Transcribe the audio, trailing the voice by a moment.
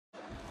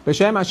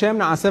B'Shem Hashem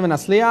na'aseh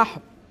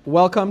v'nasliach.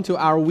 Welcome to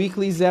our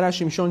weekly Zera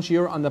Shimshon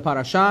shiur on the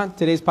Parshat.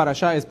 Today's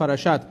Parshat is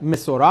Parshat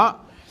Metzora.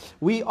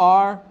 We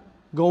are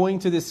going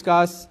to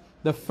discuss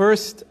the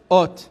first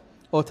Ot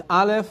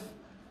Aleph,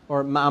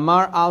 or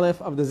Ma'amar Aleph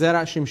of the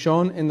Zera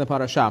Shimshon in the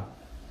Parshat.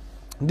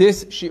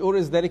 This shiur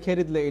is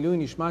dedicated Le'ilui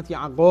Nishmat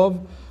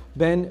Yaakov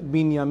ben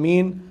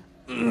Binyamin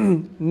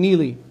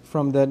Nili,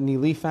 from the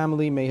Nili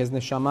family. May his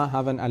neshama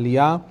have an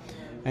aliyah.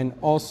 And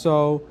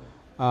also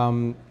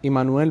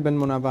Immanuel ben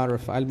Munavar,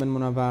 Rafael ben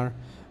Munavar,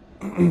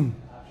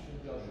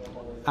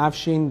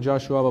 Afshin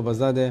Joshua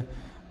Babazadeh,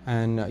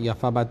 and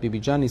Yafa bat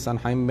Bibijan, Nisan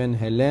Chaim ben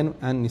Helen,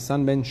 and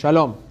Nisan ben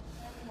Shalom.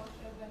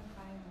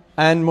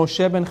 And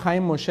Moshe ben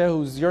Chaim, Moshe,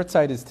 whose your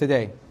side is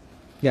today.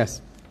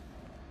 Yes.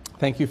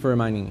 Thank you for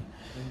reminding me.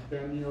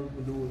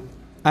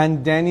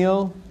 And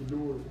Daniel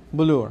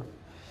Bulur.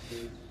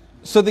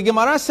 So the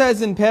Gemara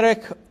says in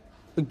Perek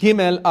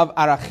Gimel of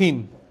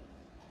Arachin,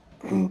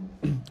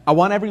 I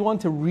want everyone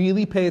to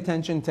really pay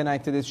attention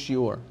tonight to this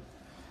shiur.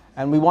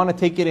 And we want to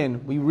take it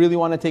in. We really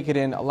want to take it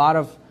in. A lot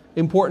of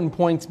important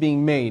points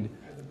being made.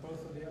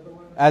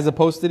 As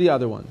opposed to the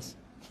other ones.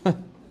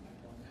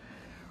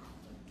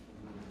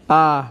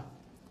 You're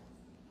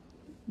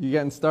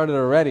getting started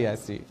already, I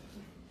see.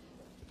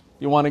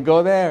 You want to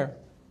go there?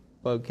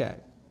 Okay.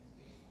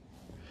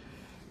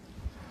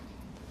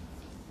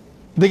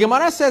 The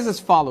Gemara says as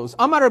follows: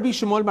 Amar Rabbi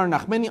Shmuel bar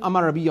Nachmani,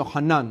 Amar Rabbi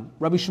Yochanan.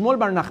 Rabbi Shmuel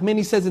bar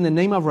Nachmani says in the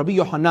name of Rabbi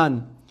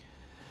Yochanan,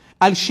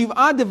 Al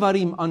Shiv'a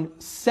Devarim, on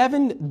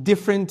 7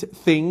 different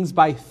things.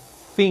 By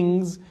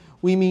things,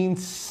 we mean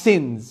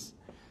sins.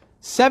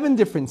 7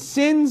 different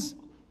sins.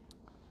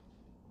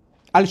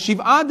 Al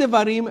Shiv'a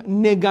Devarim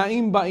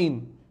Negaim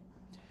Ba'in.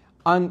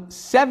 On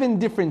 7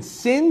 different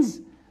sins,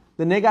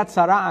 the Negat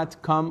Tzara'at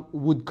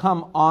would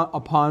come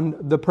upon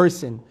the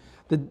person.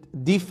 The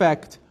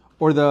defect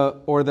or the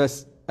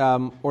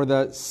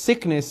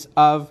sickness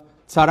of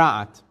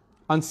tzara'at,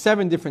 on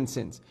 7 different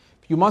sins.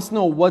 You must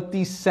know what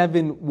these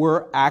 7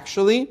 were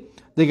actually.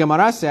 The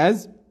Gemara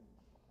says,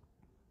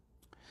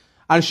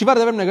 Al shivar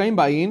devem negaim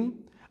ba'in,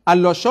 al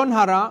lashon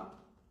hara,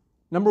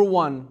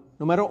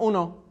 numero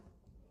uno,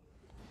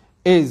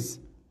 is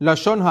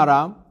lashon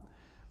hara,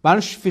 val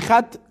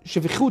shfichut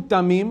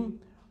damim,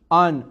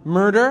 on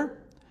murder,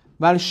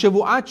 val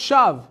shevuat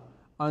shav,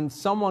 on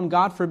someone,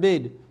 God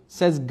forbid,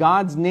 says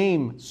God's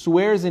name,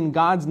 swears in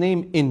God's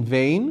name in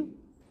vain.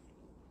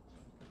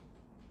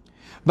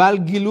 Val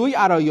gilui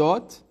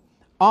arayot,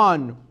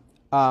 on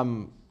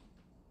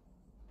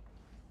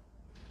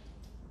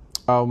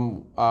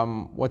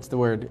what's the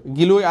word?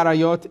 Gilui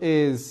arayot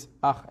is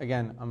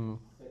gilui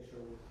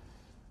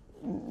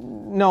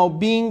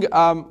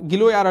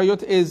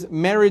arayot is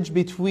marriage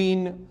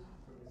between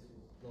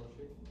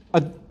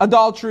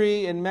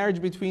adultery and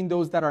marriage between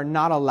those that are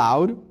not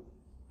allowed.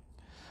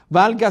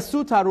 Val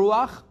gasut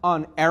haruach,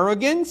 on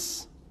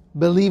arrogance.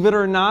 Believe it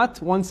or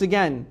not, once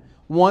again,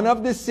 one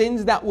of the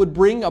sins that would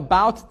bring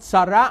about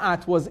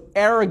tzara'at was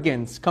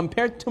arrogance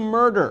compared to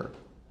murder.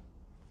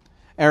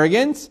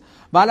 Arrogance.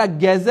 Val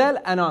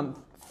gezel, and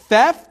on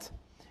theft.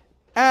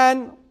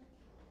 And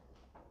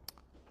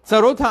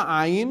tzarot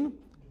ha'ayin,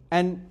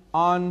 and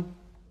on,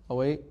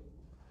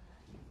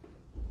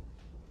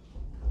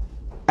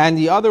 and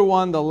the other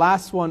one, the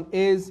last one,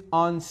 is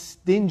on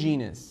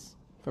stinginess.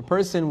 If a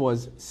person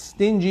was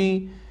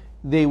stingy,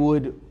 they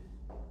would,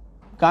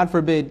 God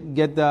forbid,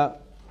 get the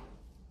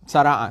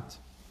tzara'at.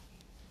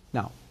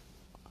 Now,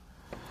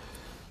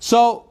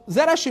 so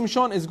Zera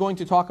Shimshon is going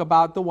to talk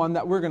about the one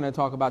that we're going to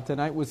talk about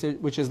tonight, which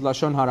is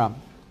lashon hara.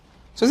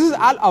 So this is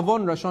al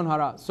avon lashon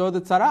hara. So the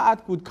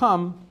tzara'at would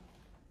come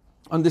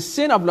on the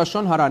sin of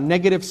lashon hara,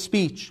 negative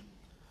speech.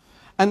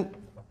 And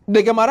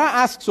the Gemara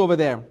asks over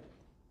there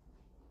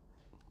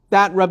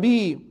that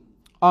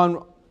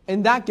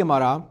in that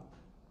Gemara,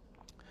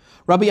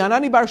 Rabbi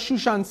Anani bar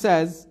Shushan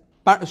says,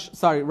 Rabbi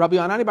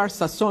Anani bar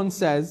Sason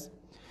says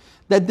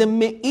that the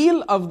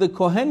me'il of the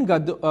Kohen,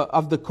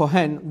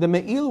 the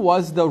me'il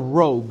was the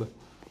robe.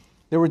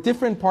 There were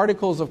different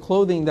particles of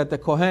clothing that the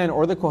Kohen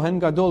or the Kohen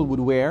Gadol would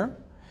wear.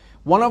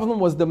 One of them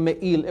was the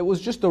me'il. It was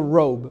just a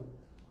robe.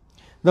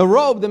 The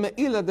robe, the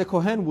me'il that the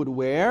Kohen would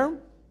wear,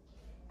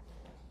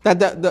 that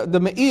the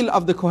me'il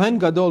of the Kohen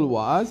Gadol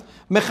was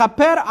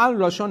mechaper al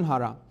lashon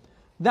hara.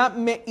 That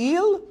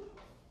me'il,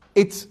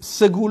 its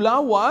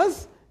segula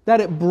was that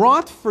it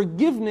brought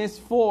forgiveness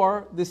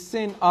for the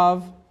sin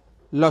of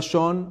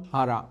lashon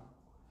hara.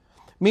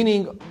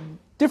 Meaning,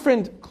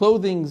 different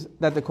clothings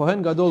that the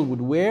Kohen Gadol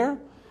would wear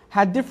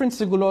had different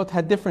segulot,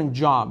 had different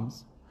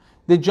jobs.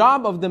 The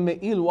job of the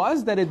me'il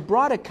was that it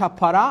brought a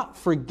kapara,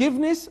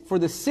 forgiveness for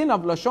the sin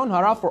of lashon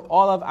hara for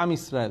all of Am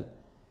Yisrael.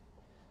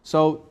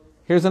 So,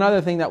 here's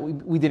another thing that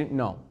we didn't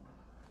know.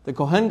 The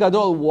Kohen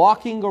Gadol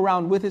walking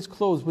around with his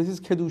clothes, with his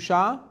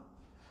kedusha,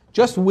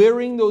 just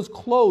wearing those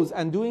clothes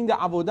and doing the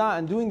avodah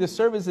and doing the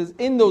services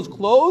in those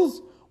clothes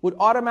would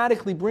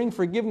automatically bring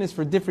forgiveness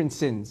for different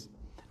sins.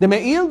 The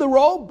me'il, the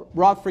robe,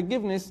 brought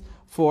forgiveness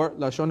for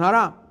lashon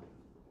hara.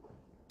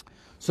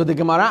 So the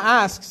Gemara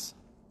asks,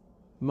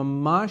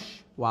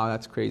 Mamash, wow,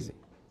 that's crazy.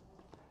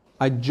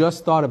 I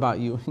just thought about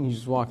you, and you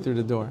just walked through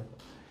the door.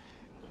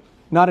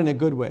 Not in a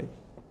good way.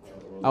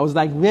 I was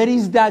like, where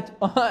is that?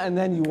 And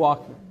then you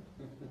walked.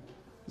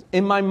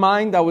 In my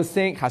mind, I was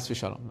saying, Chas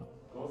v'shalom.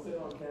 Don't say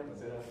it on camera,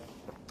 say that.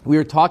 We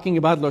were talking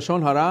about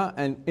Lashon Hara,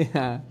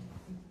 and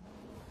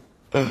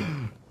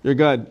you're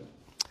good.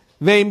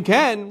 Ve'im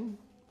ken.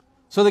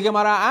 So the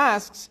Gemara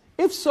asks,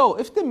 if so,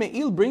 if the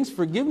Me'il brings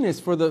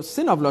forgiveness for the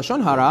sin of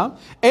Lashon Hara,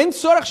 en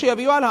tzorach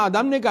sheyaviu al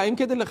ha'adam negaim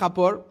kedei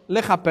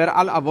lechaper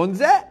al avon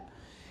zeh.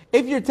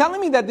 If you're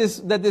telling me that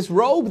this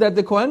robe that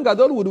the Kohen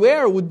Gadol would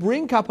wear would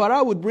bring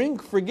kapara, would bring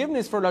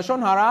forgiveness for Lashon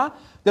Hara,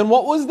 then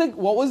what was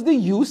the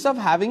use of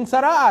having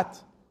tzara'at?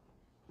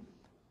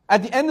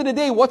 At the end of the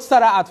day, what's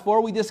tzara'at for?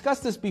 We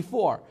discussed this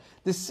before.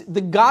 The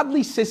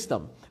godly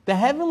system, the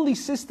heavenly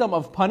system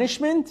of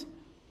punishment,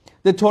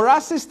 the Torah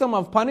system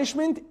of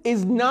punishment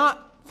is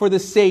not for the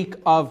sake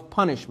of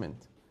punishment.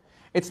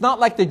 It's not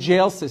like the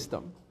jail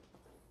system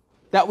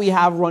that we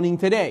have running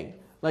today.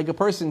 Like a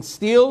person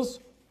steals,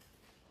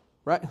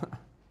 right?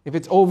 If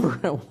it's over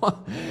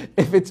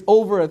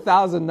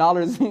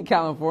 $1,000 in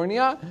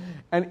California,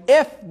 and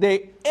if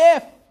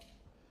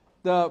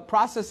the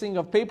processing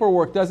of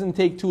paperwork doesn't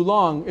take too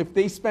long, if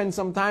they spend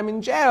some time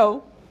in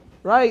jail,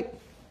 right?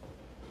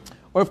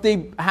 Or if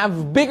they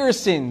have bigger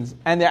sins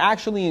and they're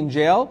actually in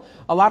jail,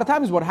 a lot of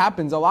times what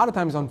happens,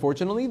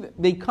 unfortunately,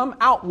 they come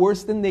out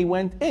worse than they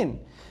went in.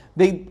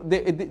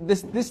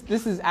 This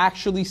is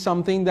actually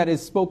something that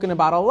is spoken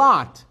about a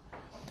lot,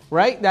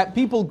 right? That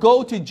people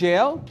go to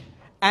jail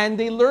and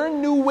they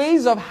learn new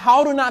ways of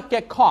how to not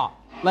get caught.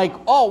 Like,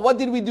 oh, what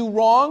did we do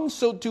wrong?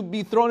 So to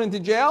be thrown into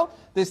jail,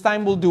 this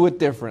time we'll do it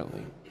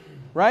differently,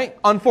 right?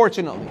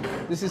 Unfortunately,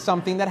 this is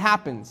something that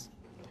happens.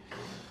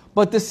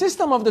 But the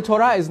system of the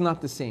Torah is not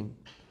the same.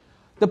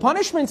 The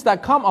punishments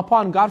that come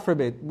upon, God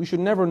forbid, we should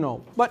never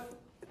know, but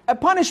a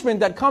punishment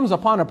that comes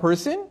upon a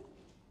person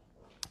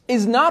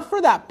is not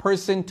for that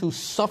person to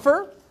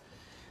suffer.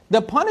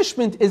 The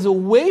punishment is a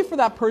way for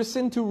that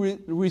person to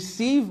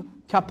receive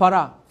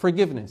kapara,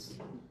 forgiveness.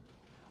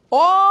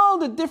 All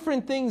the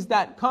different things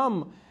that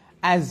come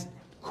as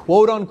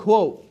quote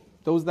unquote,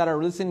 those that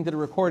are listening to the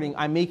recording,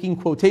 I'm making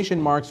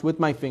quotation marks with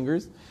my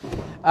fingers.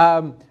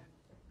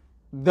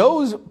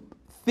 Those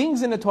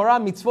things in the Torah,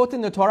 mitzvot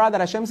in the Torah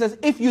that Hashem says,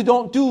 if you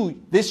don't do,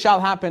 this shall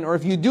happen, or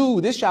if you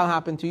do, this shall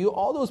happen to you.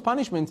 All those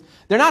punishments,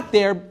 they're not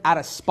there out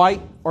of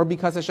spite or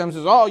because Hashem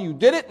says, oh, you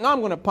did it, now I'm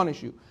going to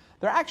punish you.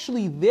 They're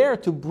actually there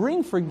to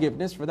bring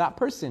forgiveness for that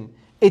person.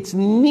 It's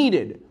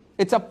needed.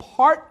 It's a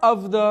part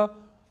of the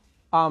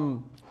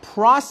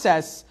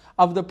process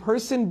of the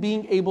person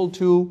being able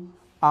to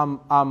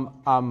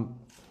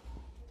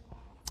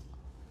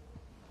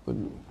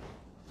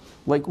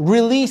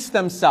release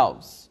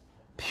themselves,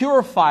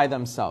 purify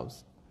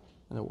themselves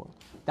in the world.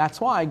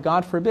 That's why,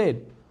 God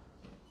forbid,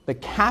 the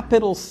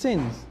capital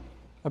sins,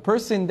 a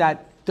person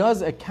that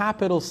does a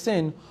capital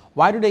sin,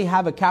 why do they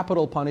have a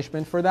capital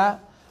punishment for that?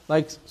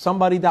 Like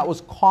somebody that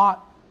was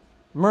caught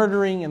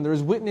murdering and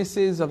there's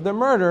witnesses of the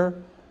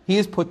murder, he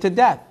is put to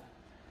death.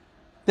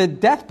 The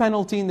death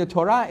penalty in the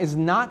Torah is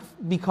not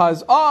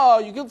because, oh,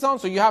 you killed someone,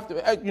 so you have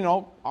to,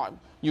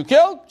 you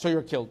killed, so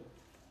you're killed.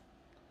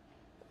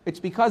 It's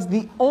because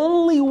the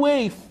only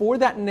way for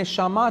that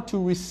neshama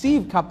to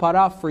receive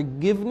kapara,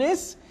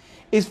 forgiveness,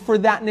 is for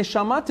that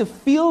neshama to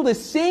feel the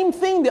same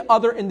thing the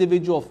other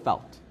individual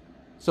felt,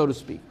 so to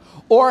speak.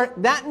 Or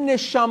that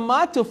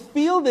neshama to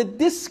feel the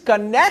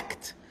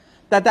disconnect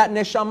that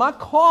neshama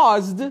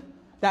caused,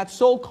 that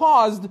soul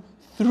caused,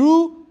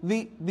 through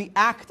the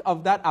act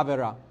of that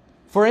avera.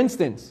 For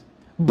instance,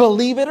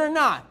 believe it or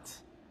not,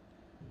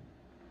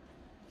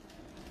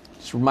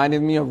 just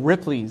reminded me of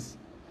Ripley's.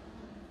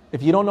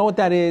 If you don't know what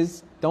that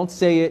is, don't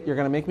say it. You're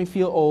going to make me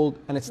feel old,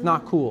 and it's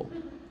not cool.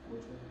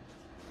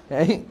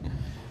 Okay?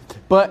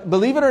 But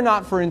believe it or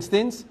not, for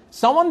instance,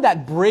 someone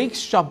that breaks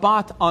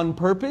Shabbat on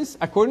purpose,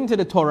 according to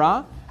the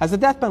Torah, has a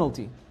death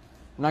penalty.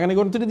 I'm not going to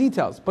go into the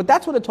details, but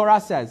that's what the Torah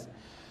says.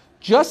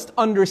 Just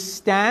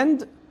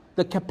understand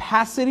the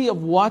capacity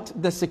of what the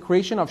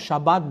desecration of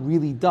Shabbat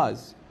really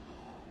does.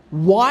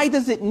 Why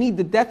does it need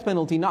the death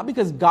penalty? Not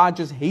because God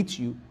just hates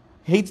you,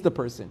 hates the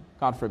person,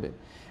 God forbid.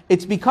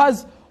 It's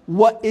because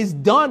what is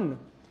done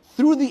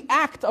through the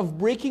act of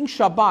breaking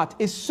Shabbat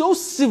is so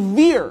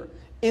severe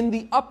in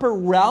the upper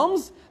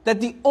realms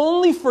that the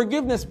only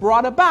forgiveness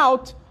brought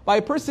about by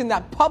a person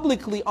that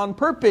publicly, on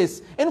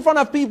purpose, in front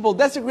of people,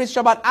 desecrates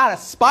Shabbat out of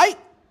spite,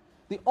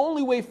 the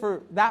only way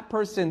for that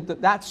person,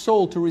 that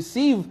soul, to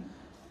receive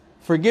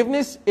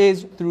forgiveness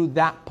is through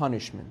that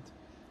punishment.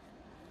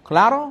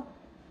 Claro?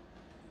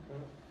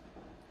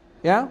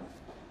 Yeah?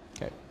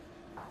 Okay.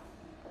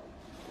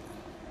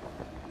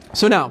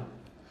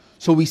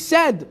 So we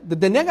said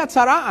that the negat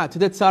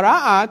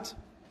tzara'at,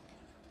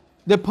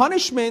 the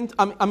punishment,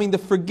 the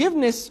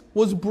forgiveness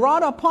was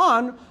brought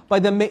upon by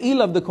the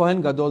me'il of the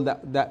Kohen Gadol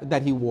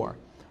that he wore.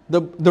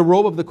 The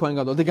robe of the Kohen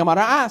Gadol. The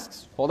Gemara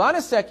asks, hold on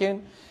a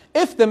second,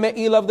 if the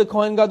me'il of the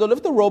Kohen Gadol,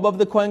 if the robe of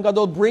the Kohen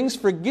Gadol brings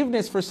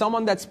forgiveness for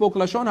someone that spoke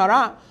Lashon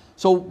Hara,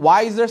 so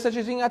why is there such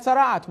a thing as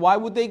tzara'at? Why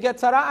would they get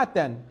tzara'at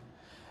then?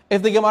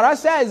 If the Gemara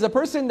says a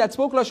person that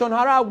spoke Lashon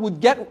Hara would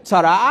get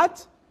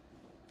tzara'at,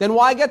 then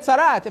why get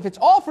tzara'at? If it's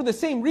all for the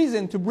same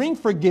reason, to bring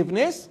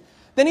forgiveness,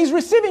 then he's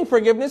receiving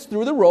forgiveness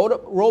through the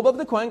robe of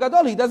the Kohen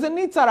Gadol. He doesn't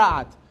need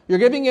tzara'at. You're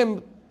giving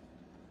him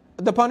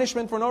the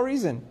punishment for no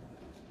reason.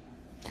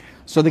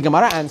 So the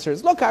Gemara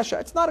answers, look, Asha,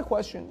 it's not a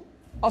question.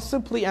 I'll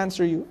simply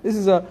answer you. This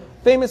is a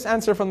famous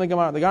answer from the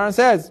Gemara. The Gemara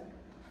says,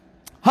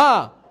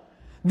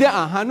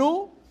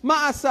 de'ahanu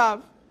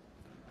ma'asav.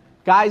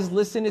 Guys,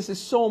 listen, this is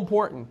so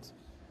important.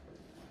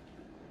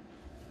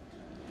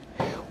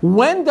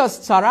 When does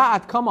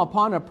tzara'at come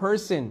upon a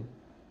person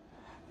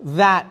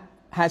that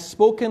has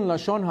spoken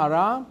Lashon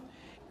Hara?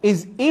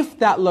 Is if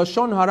that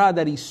Lashon Hara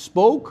that he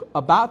spoke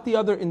about the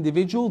other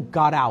individual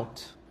got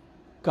out.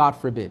 God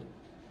forbid.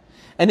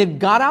 And it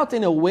got out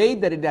in a way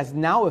that it has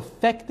now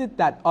affected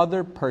that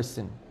other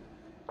person.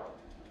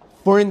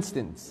 For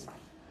instance,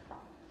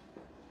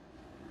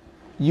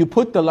 you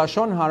put the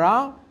Lashon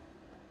Hara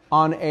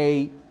on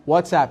a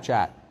WhatsApp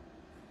chat,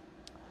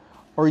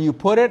 or you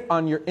put it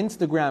on your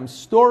Instagram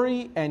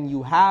story and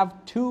you have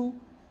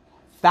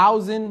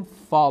 2,000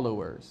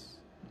 followers.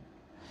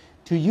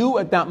 To you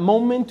at that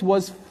moment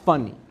was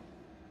funny.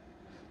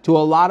 To a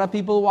lot of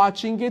people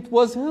watching it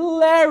was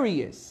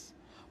hilarious.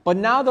 But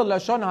now the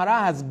Lashon Hara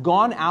has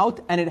gone out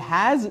and it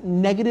has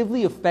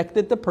negatively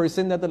affected the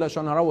person that the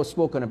Lashon Hara was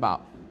spoken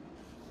about.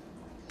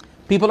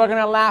 People are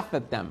going to laugh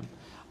at them.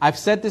 I've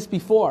said this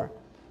before.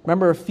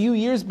 Remember a few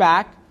years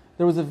back,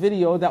 there was a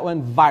video that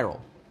went viral.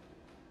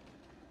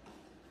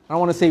 I don't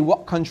want to say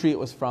what country it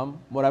was from,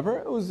 whatever.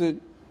 It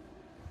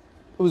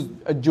was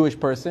a Jewish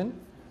person.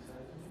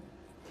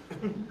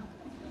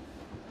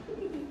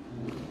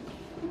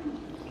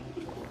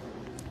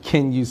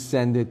 Can you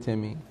send it to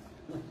me?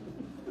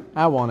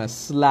 I want to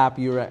slap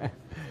you right.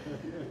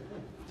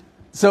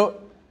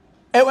 So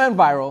it went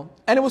viral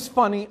and it was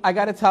funny. I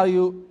got to tell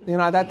you,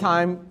 at that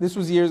time, this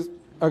was years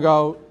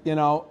ago,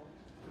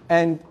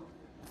 and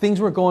things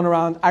were going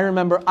around. I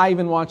remember I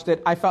even watched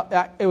it. I felt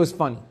it was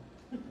funny.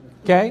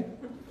 Okay?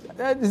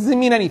 That doesn't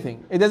mean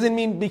anything. It doesn't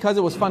mean because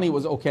it was funny, it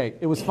was okay.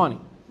 It was funny.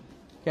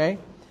 Okay?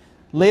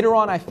 Later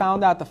on, I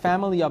found out the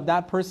family of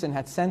that person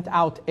had sent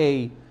out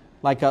a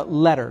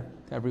letter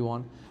to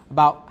everyone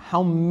about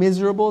how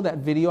miserable that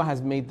video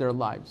has made their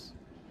lives.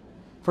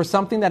 For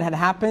something that had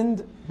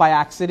happened by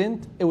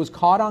accident, it was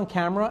caught on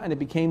camera and it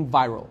became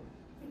viral.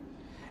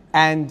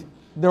 And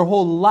their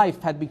whole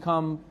life had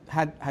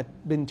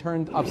been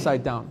turned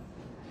upside down.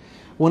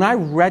 When I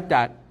read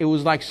that, it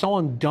was like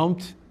someone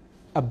dumped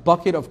a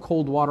bucket of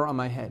cold water on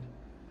my head.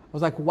 I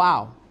was like,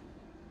 wow,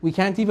 we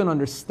can't even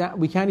understand,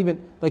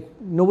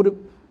 nobody,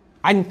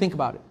 I didn't think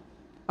about it.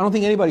 I don't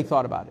think anybody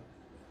thought about it.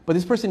 But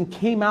this person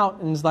came out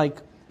and was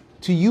like,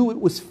 to you it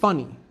was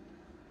funny,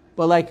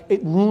 but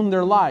it ruined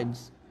their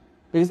lives.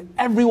 Because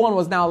everyone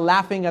was now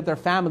laughing at their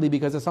family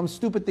because of some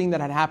stupid thing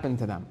that had happened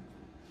to them.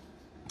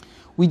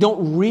 We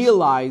don't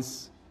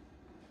realize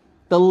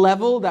the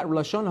level that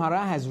Lashon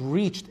Hara has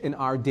reached in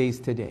our days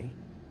today.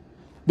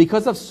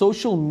 Because of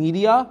social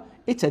media,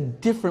 it's a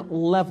different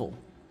level.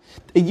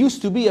 It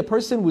used to be a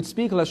person would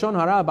speak Lashon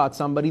Hara about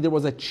somebody, there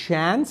was a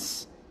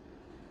chance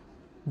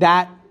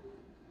that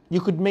you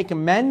could make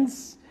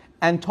amends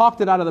and talk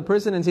to that other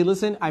person and say,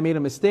 listen, I made a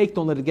mistake,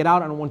 don't let it get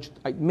out, I don't want you,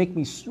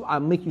 I'll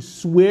make you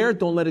swear,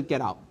 don't let it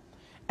get out.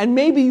 And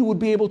maybe you would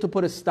be able to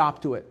put a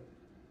stop to it.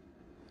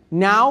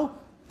 Now,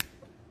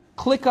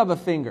 click of a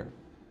finger.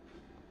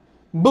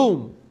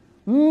 Boom.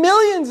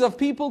 Millions of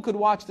people could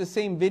watch the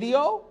same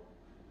video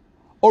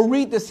or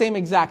read the same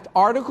exact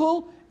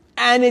article,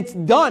 and it's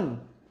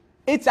done.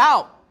 It's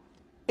out.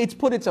 It's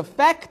put its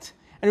effect,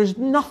 and there's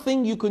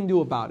nothing you can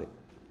do about it.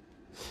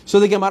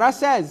 So the Gemara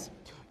says,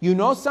 you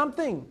know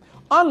something?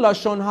 On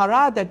Lashon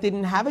Hara that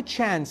didn't have a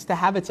chance to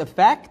have its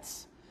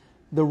effects,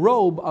 the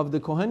robe of the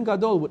Kohen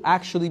Gadol would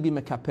actually be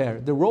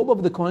mekaper. The robe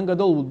of the Kohen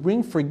Gadol would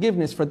bring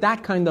forgiveness for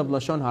that kind of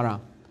Lashon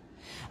Hara.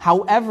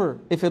 However,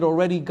 if it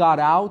already got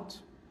out,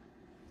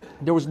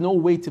 there was no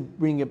way to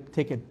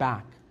take it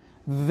back.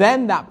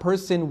 Then that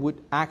person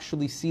would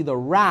actually see the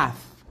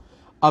wrath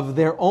of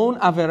their own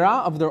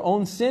avera, of their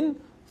own sin,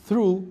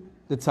 through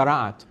the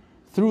tzara'at,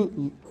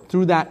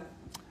 through that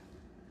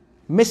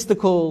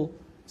mystical,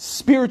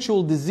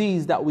 spiritual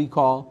disease that we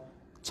call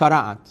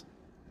tzara'at.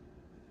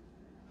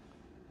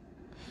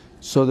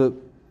 So the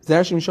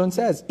Zera Shimshon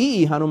says,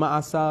 "I'i hanuma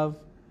asav,"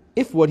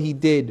 if what he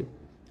did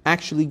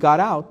actually got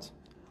out,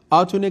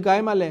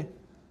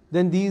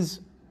 then these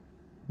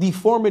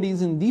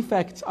deformities and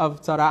defects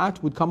of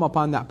tzara'at would come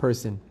upon that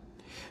person.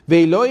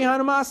 Ve'loi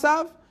hanuma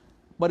asav,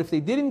 but if they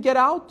didn't get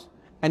out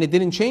and it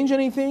didn't change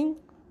anything,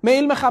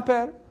 me'il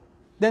mechaper,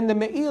 then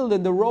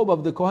the robe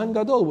of the Kohen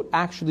Gadol would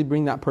actually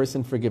bring that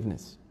person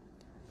forgiveness.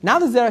 Now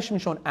the Zera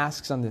Shimshon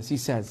asks on this. He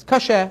says,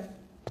 Kasheh,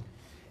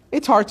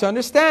 it's hard to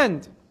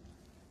understand.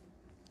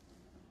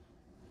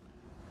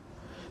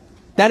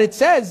 That it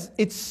says,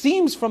 it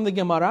seems from the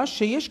Gemara,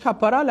 sheyesh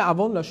kapara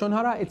le'avon lashon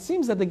hara. It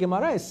seems that the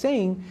Gemara is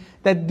saying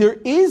that there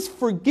is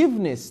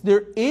forgiveness,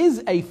 there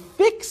is a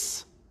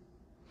fix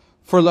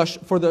for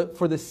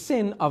the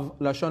sin of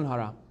lashon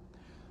hara.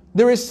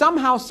 there is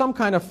somehow some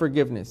kind of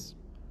forgiveness.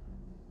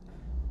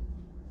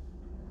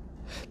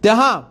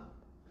 The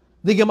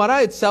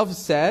Gemara itself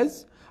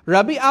says,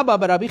 Rabbi Abba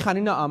Rabbi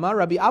Chanina Amar,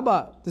 Rabbi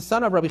Abba, the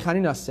son of Rabbi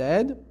Chanina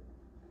said,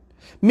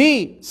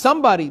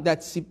 somebody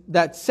that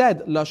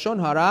said Lashon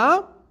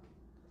Hara,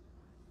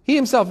 he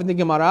himself in the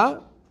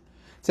Gemara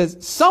says,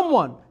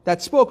 someone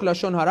that spoke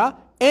Lashon Hara,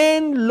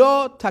 en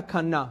lo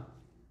takana.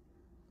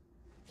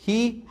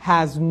 He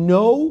has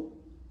no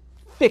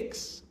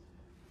fix.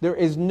 There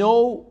is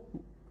no,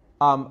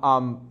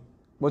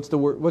 what's the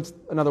word? What's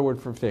another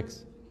word for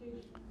fix?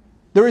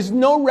 There is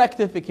no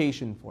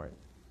rectification for it.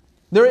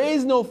 There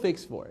is no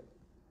fix for it.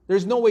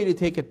 There's no way to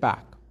take it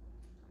back.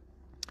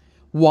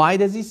 Why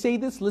does he say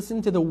this?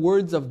 Listen to the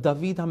words of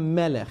David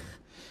HaMelech.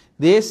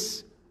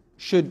 This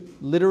should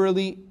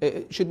literally,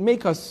 it should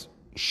make us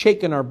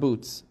shake in our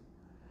boots.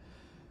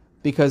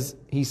 Because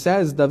he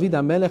says, David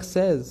HaMelech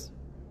says,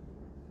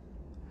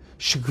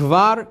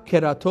 Shkvar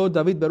kerato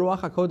David beruach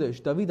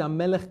HaKodesh. David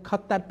HaMelech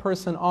cut that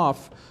person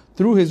off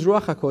through his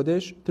Ruach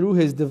HaKodesh, through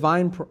his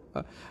divine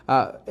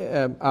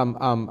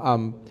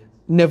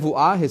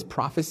nevuah, his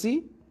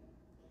prophecy.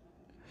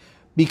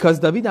 Because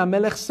David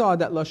HaMelech saw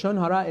that Lashon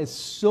Hara is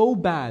so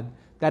bad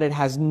that it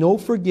has no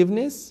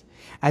forgiveness.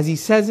 As he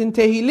says in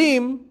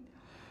Tehillim,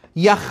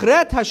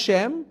 Yachret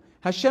Hashem,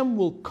 Hashem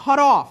will cut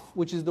off,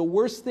 which is the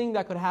worst thing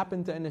that could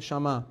happen to a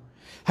neshama.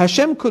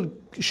 Hashem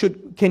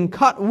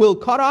will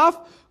cut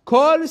off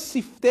Kol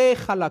siftei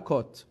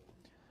chalakot.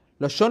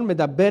 Lashon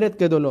medaberet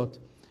gedolot.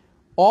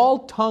 All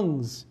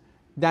tongues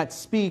that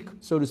speak,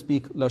 so to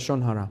speak,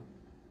 Lashon Hara.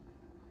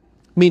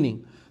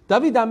 Meaning,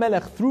 David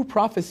HaMelech through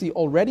prophecy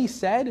already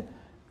said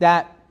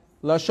that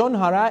Lashon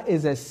Hara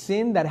is a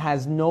sin that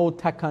has no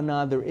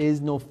takana, there is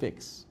no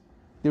fix.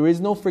 There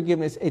is no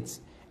forgiveness.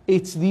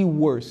 It's the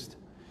worst.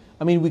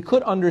 I mean, we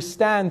could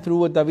understand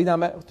through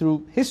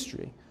through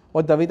history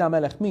what David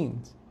HaMelech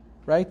means,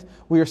 right?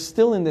 We are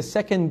still in the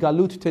second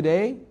galut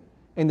today,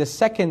 in the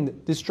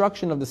second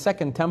destruction of the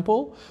second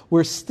temple.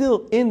 We're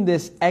still in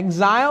this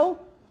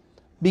exile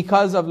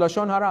because of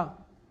Lashon Hara.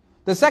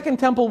 The second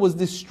temple was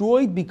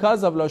destroyed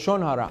because of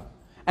Lashon Hara.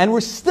 And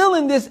we're still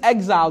in this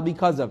exile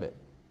because of it.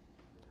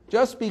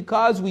 Just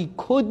because we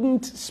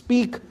couldn't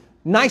speak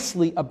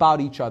nicely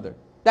about each other.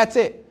 That's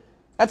it.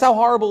 That's how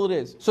horrible it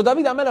is. So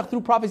David HaMelech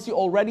through prophecy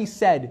already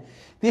said,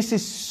 this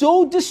is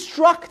so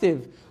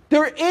destructive.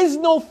 There is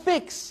no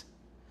fix.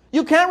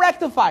 You can't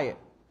rectify it.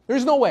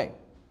 There's no way.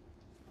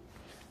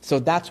 So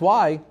that's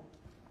why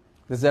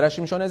the Zera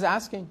Shimshon is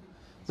asking.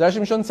 Zera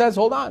Shimshon says,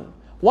 hold on.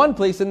 One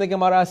place in the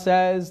Gemara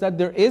says that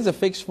there is a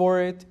fix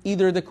for it,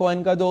 either the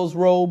Kohen Gadol's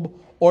robe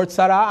or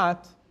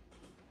tzara'at.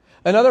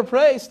 Another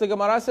place, the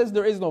Gemara says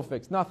there is no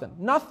fix, nothing.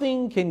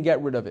 Nothing can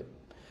get rid of it.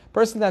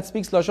 Person that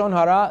speaks Lashon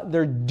Hara,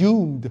 they're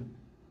doomed.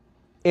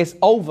 It's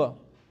over.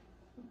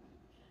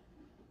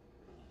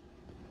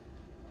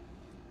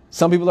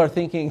 Some people are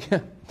thinking,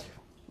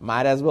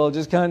 might as well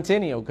just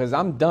continue because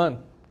I'm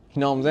done.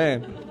 You know what I'm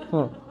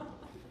saying?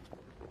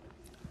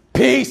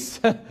 Peace!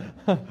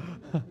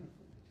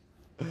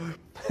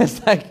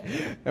 It's like,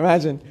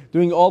 imagine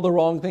doing all the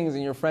wrong things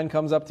and your friend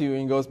comes up to you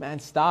and goes, man,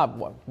 stop.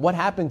 What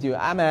happened to you?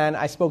 Man,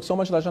 I spoke so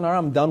much Lashon Hara,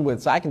 I'm done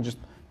with. So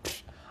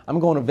I'm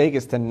going to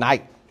Vegas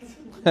tonight.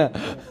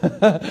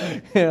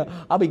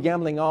 I'll be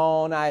gambling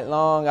all night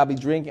long. I'll be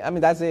drinking. I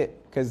mean, that's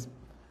it. Because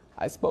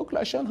I spoke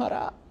Lashon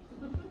Hara.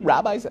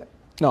 Rabbi said.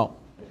 No,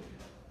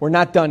 we're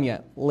not done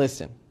yet.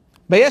 Listen.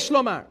 Bayesh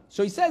Lomar.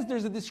 So he says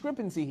there's a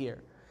discrepancy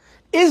here.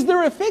 Is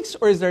there a fix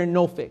or is there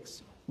no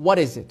fix? What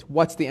is it?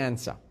 What's the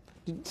answer?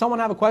 Did someone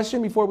have a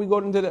question before we go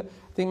into the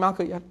thing,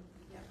 Malka? Yeah?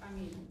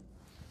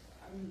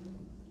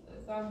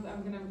 Yeah, I'm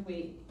going to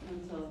wait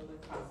until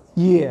the class.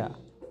 Yeah.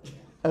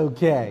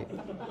 Okay.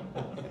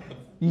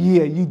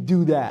 Yeah, you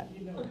do that.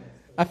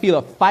 I feel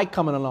a fight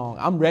coming along.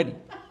 I'm ready.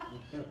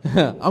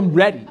 I'm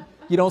ready.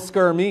 You don't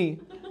scare me.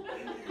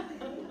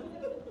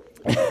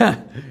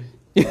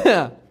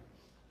 Yeah.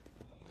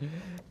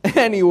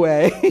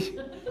 Anyway.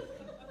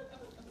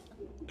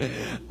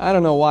 I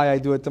don't know why I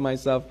do it to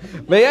myself.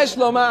 Veyesh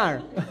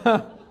lomar.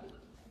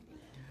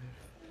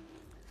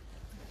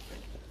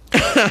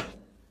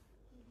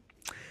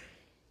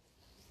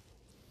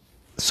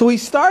 So he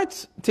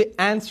starts to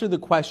answer the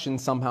question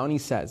somehow, and he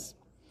says,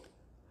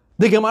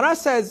 the Gemara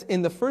says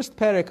in the first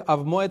perek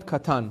of Moed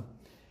Katan,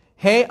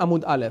 Hey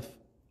Amud Aleph,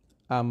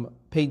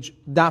 page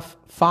Daf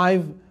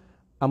 5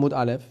 Amud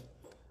Aleph,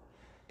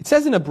 it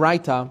says in a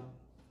Braita,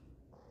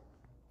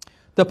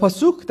 the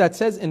pasuk that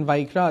says in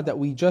Vayikra that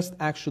we just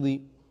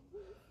actually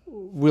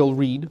will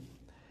read,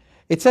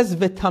 it says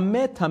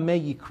V'tameh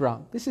tameh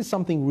yikra. This is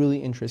something really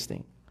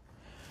interesting.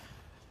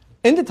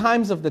 In the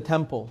times of the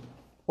temple,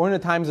 or in the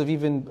times of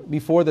even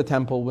before the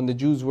temple, when the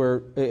Jews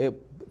were,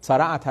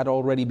 tzara'at had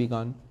already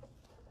begun,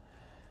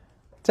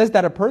 it says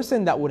that a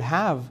person that would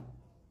have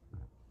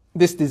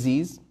this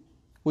disease,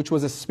 which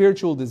was a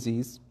spiritual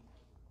disease,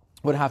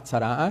 would have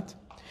tzara'at.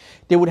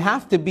 They would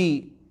have to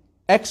be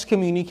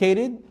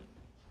excommunicated.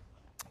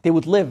 They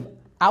would live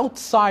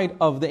outside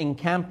of the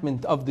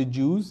encampment of the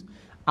Jews,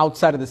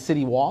 outside of the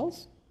city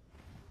walls.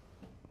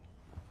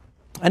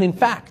 And in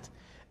fact,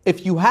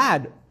 if you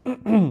had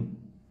like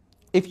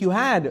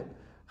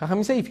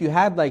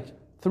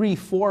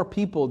 3-4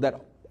 people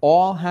that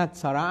all had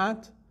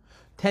tzara'at,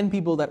 10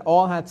 people that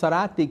all had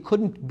tzara'at, they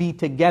couldn't be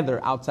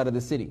together outside of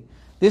the city.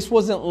 This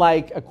wasn't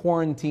like a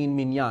quarantine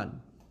minyan.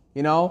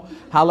 You know,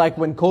 how like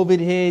when COVID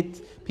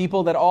hit,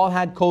 people that all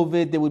had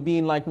COVID, they would be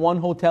in like one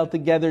hotel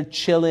together,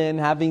 chilling,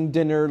 having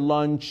dinner,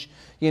 lunch,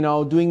 you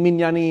know, doing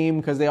minyanim,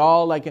 because they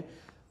all like.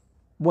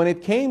 When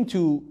it came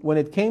to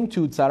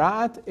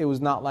tzara'at, it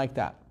was not like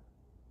that.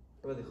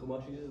 But the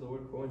Chumash uses the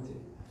word quarantine.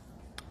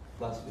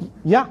 Last week.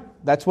 Yeah,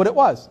 that's what it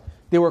was.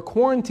 They were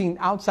quarantined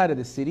outside of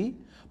the city,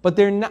 but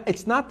they're not.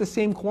 It's not the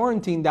same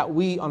quarantine that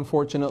we,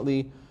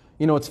 unfortunately.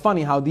 You know, it's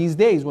funny how these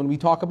days when we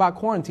talk about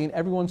quarantine,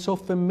 everyone's so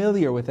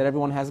familiar with it.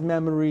 Everyone has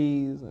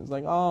memories. It's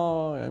like,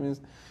 oh, I mean,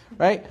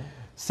 right?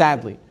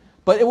 Sadly.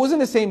 But it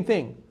wasn't the same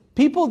thing.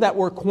 People that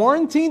were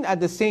quarantined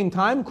at the same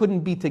time couldn't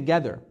be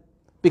together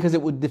because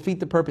it would defeat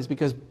the purpose.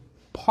 Because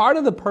part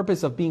of the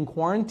purpose of being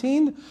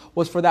quarantined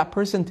was for that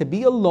person to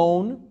be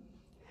alone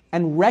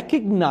and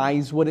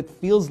recognize what it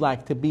feels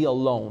like to be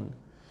alone.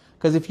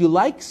 Because if you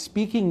like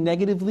speaking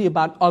negatively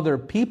about other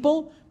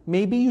people,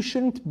 maybe you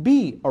shouldn't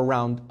be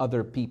around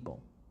other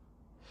people.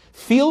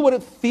 Feel what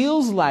it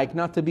feels like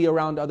not to be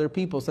around other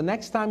people. So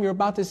next time you're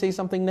about to say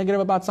something negative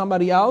about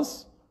somebody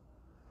else,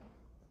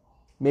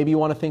 maybe you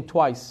want to think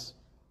twice.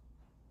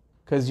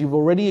 Because you've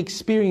already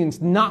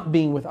experienced not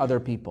being with other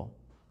people.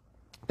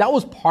 That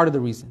was part of the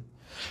reason.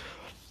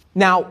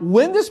 Now,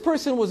 when this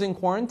person was in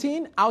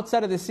quarantine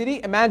outside of the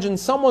city, imagine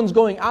someone's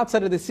going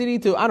outside of the city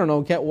to, I don't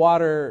know, get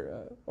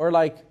water, or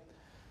like,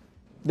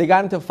 they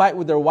got into a fight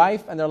with their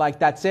wife and they're like,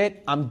 that's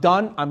it, I'm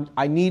done,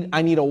 I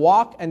need a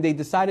walk. And they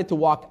decided to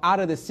walk out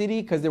of the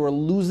city because they were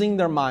losing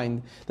their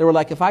mind. They were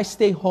like, if I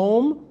stay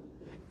home,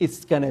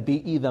 it's going to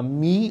be either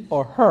me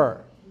or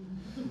her.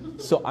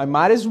 So I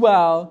might as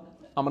well,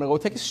 I'm going to go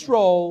take a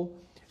stroll.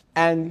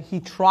 And he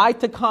tried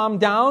to calm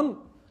down,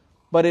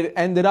 but it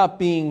ended up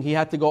being he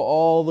had to go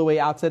all the way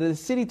outside of the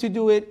city to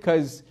do it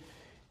because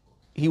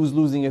he was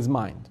losing his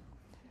mind.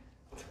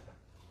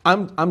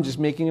 I'm just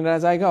making it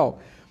as I go.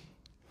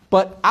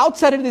 But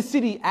outside of the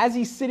city, as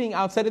he's sitting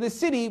outside of the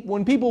city,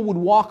 when people would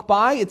walk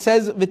by, it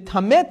says,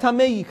 "V'tameh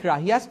tameh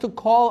yikra." He has to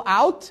call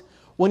out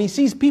when he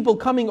sees people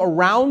coming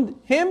around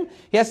him.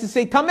 He has to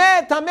say,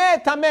 "Tameh,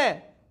 tameh,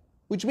 tameh,"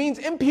 which means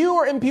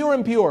impure, impure,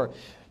 impure.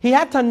 He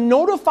had to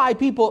notify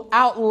people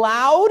out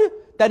loud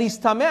that he's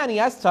tameh and he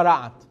has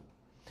tzara'at.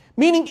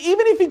 Meaning,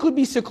 even if he could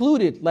be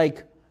secluded,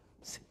 like,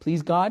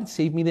 please God,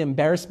 save me the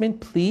embarrassment.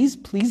 Please,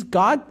 please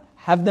God,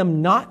 have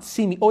them not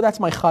see me. Oh, that's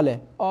my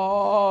khale.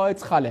 Oh,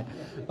 it's khale.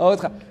 Oh,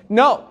 it's khale.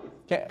 No.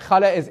 Okay,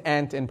 khale is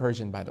aunt in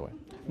Persian, by the way.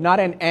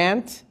 Not an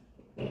aunt.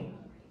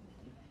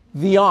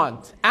 The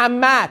aunt.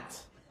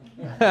 Amat.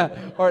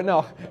 Or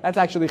no, that's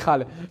actually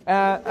khale.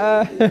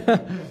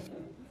 An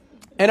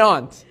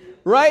aunt.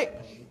 Right?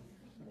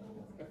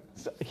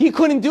 So he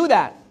couldn't do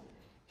that.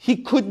 He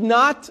could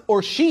not,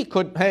 or she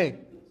could, hey,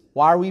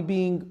 why are we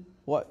being,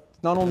 what?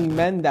 Not only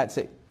men that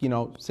say,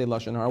 say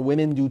Lashon Hara,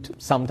 women do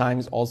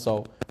sometimes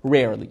also,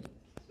 rarely.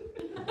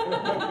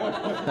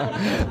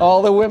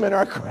 All the women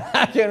are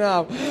cracking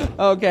up.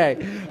 Okay.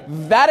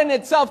 That in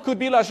itself could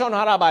be Lashon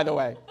Hara, by the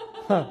way.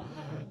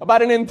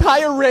 About an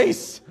entire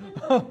race.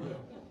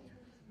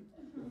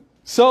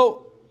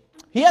 So,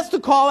 he has to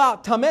call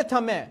out, tameh,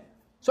 tameh.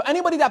 So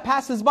anybody that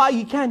passes by,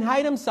 he can't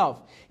hide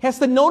himself. He has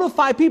to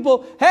notify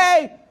people,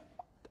 hey,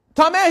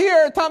 tameh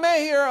here,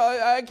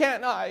 I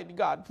can't hide.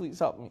 God, please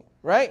help me.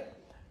 Right?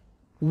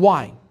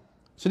 Why?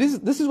 So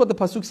this is what the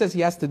pasuk says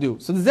he has to do.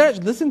 So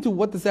listen to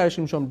what the Zera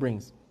Shimshon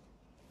brings.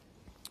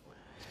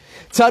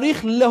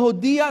 Tzarich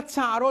lehodia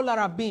tzaro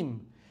larabim.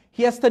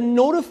 He has to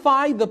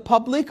notify the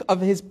public of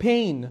his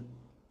pain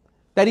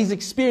that he's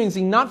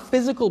experiencing, not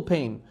physical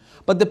pain,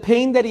 but the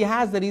pain that he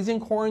has, that he's in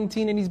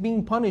quarantine and he's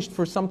being punished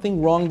for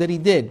something wrong that he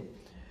did.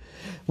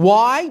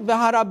 Why?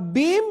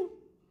 V'harabim,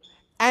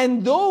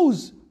 and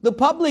those, the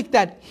public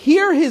that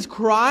hear his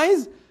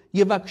cries,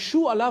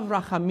 yevakshu alav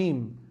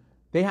rachamim.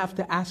 They have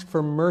to ask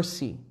for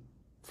mercy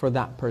for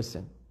that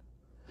person.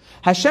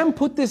 Hashem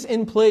put this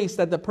in place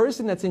that the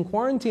person that's in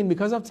quarantine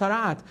because of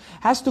tzara'at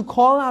has to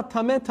call out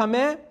tameh,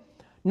 tameh,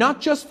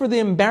 not just for the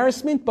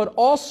embarrassment, but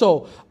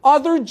also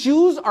other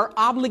Jews are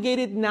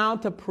obligated now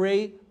to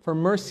pray for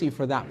mercy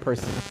for that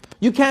person.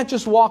 You can't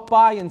just walk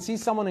by and see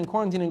someone in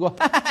quarantine and go,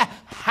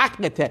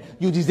 haknete,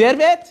 you deserve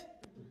it?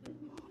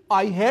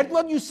 I heard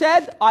what you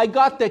said, I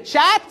got the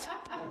chat.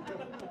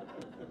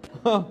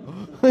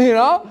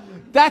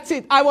 That's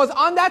it. I was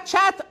on that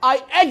chat.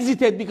 I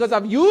exited because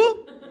of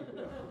you.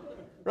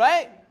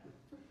 Right?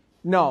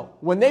 No.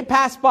 When they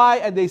pass by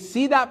and they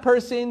see that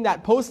person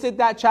that posted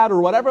that chat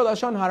or whatever,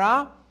 Lashon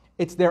Hara,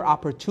 it's their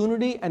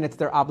opportunity and it's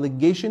their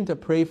obligation to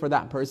pray for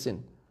that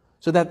person.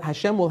 So that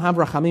Hashem will have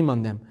rachamim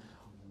on them.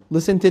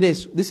 Listen to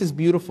this. This is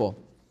beautiful.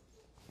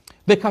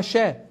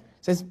 V'kasheh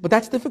says, but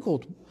that's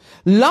difficult.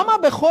 Lama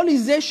bechol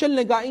izeh shel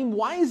negaim.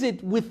 Why is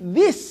it with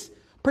this,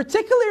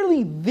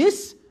 particularly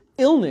this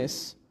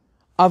illness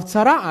of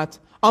tzara'at,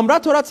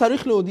 amra Torah tzarich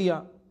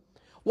leodia?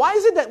 Why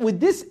is it that with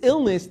this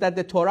illness that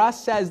the Torah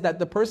says that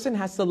the person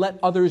has to let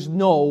others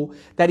know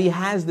that he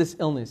has this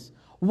illness?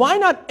 Why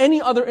not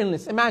any other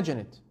illness? Imagine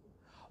it.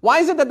 Why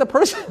is it that the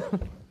person...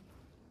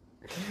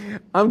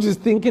 I'm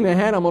just thinking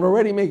ahead. I'm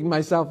already making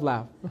myself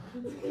laugh.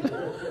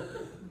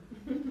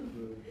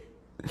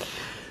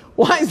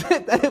 Why is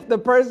it that if the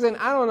person,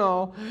 I don't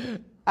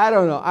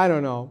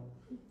know,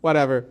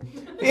 whatever.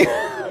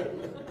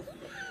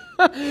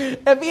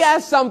 If he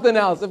has something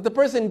else, if the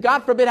person,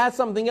 God forbid, has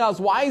something else,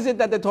 why is it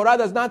that the Torah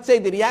does not say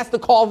that he has to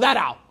call that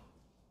out?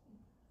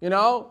 You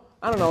know,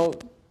 I don't know.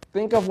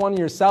 Think of one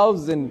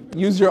yourselves and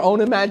use your own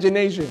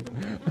imagination.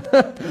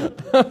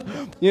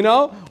 You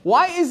know?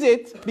 Why is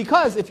it?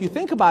 Because if you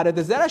think about it,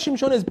 the Zera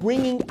Shimshon is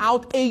bringing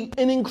out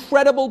an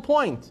incredible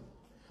point.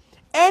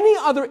 Any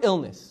other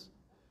illness,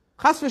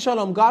 Chas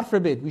v'shalom, God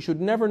forbid, we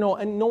should never know,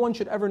 and no one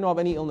should ever know of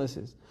any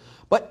illnesses.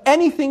 But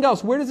anything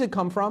else, where does it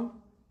come from?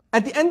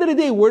 At the end of the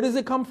day, where does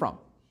it come from?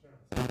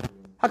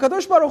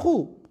 HaKadosh Baruch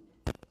Hu.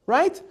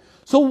 Right?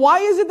 So why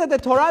is it that the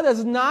Torah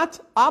does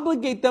not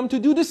obligate them to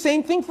do the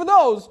same thing for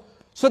those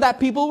so that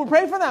people will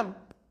pray for them?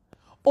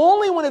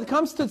 Only when it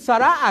comes to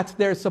tzara'at,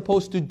 they're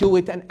supposed to do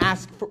it and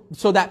ask for,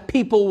 so that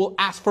people will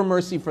ask for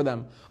mercy for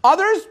them.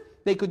 Others,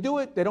 they could do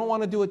it. They don't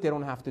want to do it. They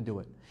don't have to do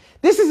it.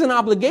 This is an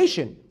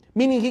obligation,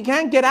 meaning he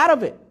can't get out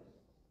of it.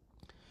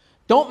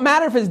 Don't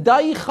matter if it's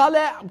da'i,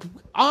 chale,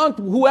 aunt,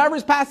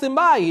 whoever's passing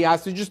by. He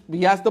has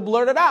to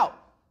blurt it out.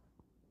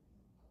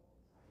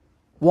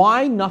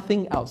 Why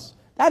nothing else?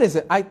 That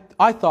is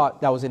I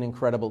thought that was an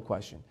incredible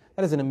question.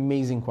 That is an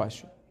amazing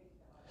question.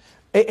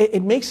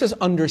 It makes us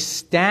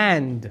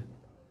understand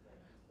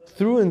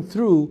through and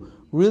through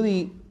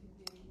really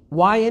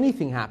why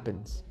anything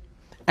happens.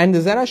 And the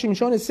Zera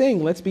Shimshon is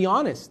saying, let's be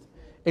honest.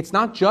 It's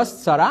not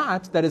just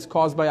tzara'at that is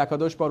caused by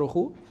HaKadosh Baruch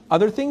Hu.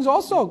 Other things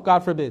also,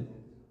 God forbid.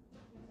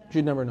 You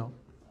should never know.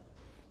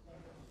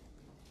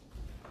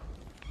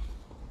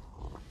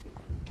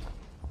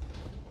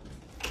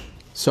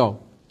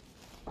 So,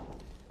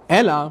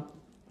 Ella,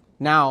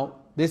 now,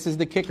 this is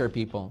the kicker,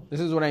 people. This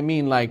is what I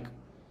mean, like,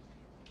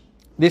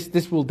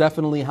 this will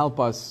definitely help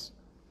us.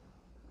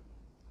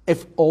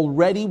 If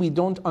already we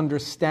don't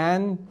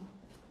understand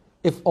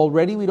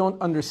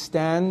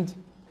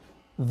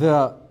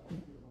the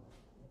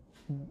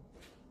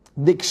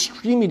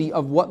extremity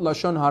of what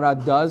Lashon Hara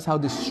does, how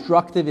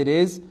destructive it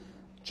is,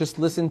 just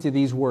listen to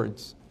these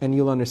words and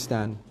you'll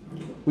understand.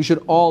 We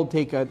should all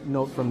take a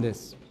note from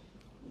this.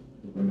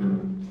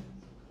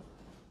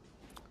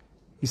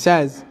 He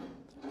says,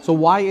 so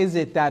why is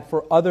it that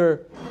for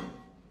other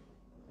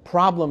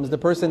problems the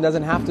person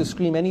doesn't have to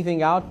scream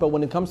anything out, but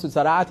when it comes to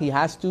tzara'at he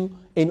has to,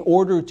 in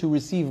order to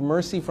receive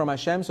mercy from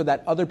Hashem so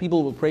that other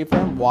people will pray for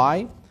him?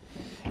 Why?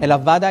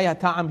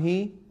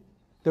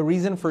 The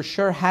reason for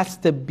sure has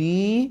to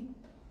be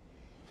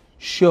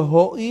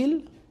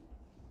sheho'il,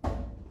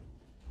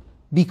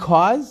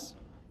 because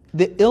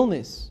the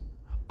illness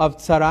of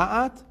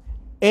tzara'at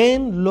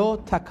en lo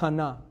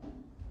takana.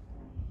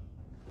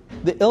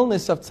 The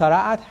illness of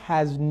tzara'at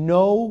has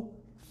no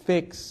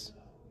fix.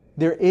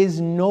 There is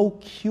no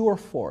cure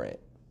for it.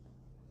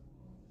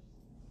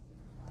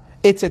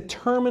 It's a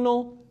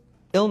terminal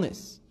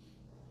illness.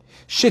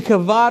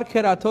 Shekavar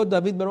keratot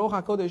David Baruch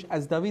HaKodesh,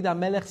 as David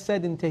HaMelech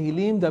said in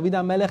Tehillim, David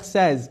HaMelech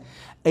says,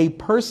 a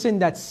person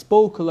that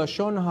spoke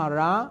Lashon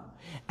Hara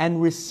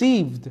and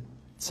received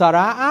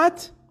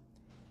tzara'at,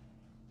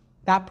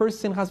 that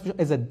person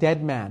is a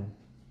dead man.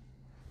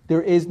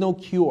 There is no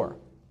cure.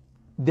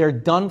 They're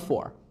done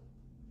for.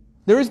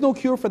 There is no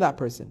cure for that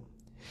person.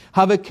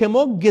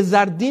 Havekemo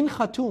gezardin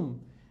khatum.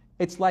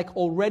 It's like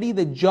already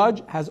the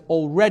judge has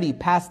already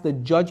passed the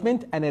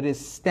judgment and it is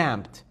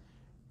stamped.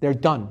 They're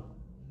done.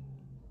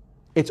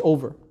 It's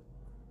over.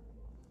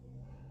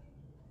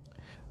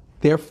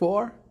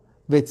 Therefore,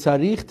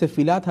 vetzarich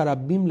tefilat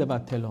harabim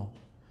levatelo.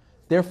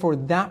 Therefore,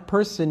 that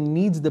person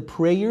needs the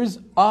prayers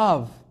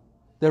of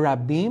the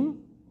rabbim.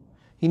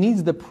 He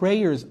needs the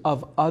prayers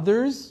of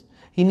others.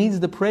 He needs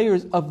the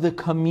prayers of the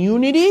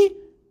community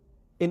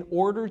in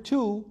order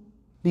to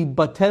be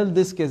batel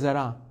this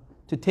gezerah,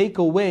 to take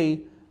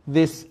away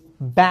this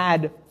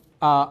bad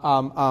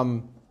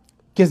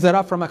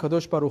gezerah from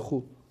HaKadosh Baruch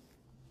Hu.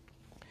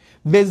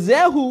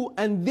 Vezehu,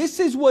 and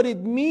this is what it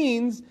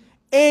means,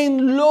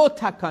 en lo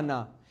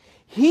takana.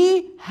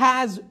 He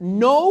has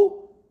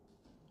no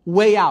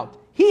way out.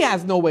 He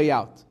has no way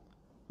out.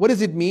 What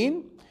does it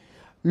mean?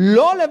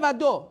 Lo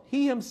levado.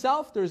 He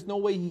himself, there's no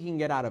way he can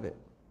get out of it.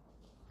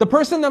 The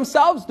person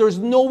themselves, there's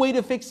no way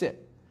to fix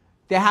it.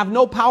 They have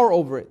no power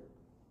over it.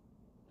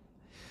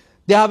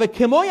 They have a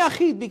kemo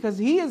yachid because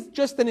he is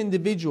just an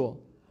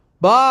individual.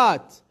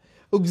 But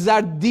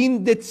ugzar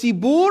din de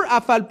tzibur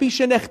afal pi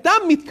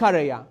shenechtam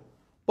mitkareya.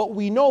 But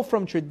we know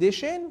from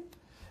tradition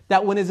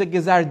that when is a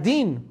gezar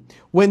din,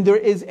 when there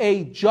is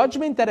a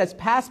judgment that has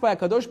passed by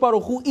HaKadosh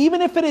Baruch Hu,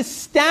 even if it is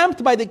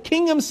stamped by the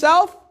king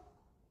himself,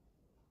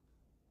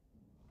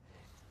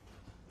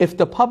 if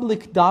the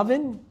public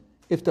daven,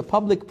 if the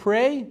public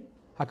pray,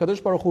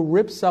 HaKadosh Baruch Hu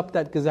rips up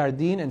that gezar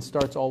din and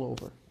starts all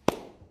over.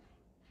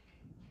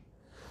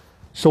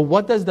 So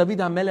what does David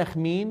HaMelech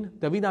mean?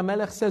 David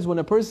HaMelech says when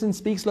a person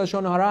speaks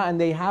Lashon Hara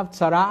and they have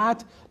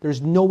tzara'at,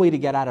 there's no way to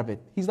get out of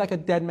it. He's like a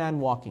dead man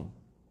walking.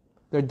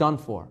 They're done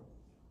for.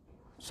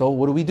 So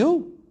what do we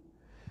do?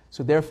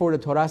 So therefore the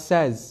Torah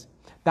says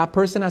that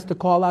person has to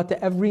call out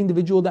to every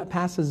individual that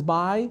passes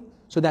by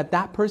so that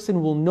that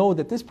person will know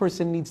that this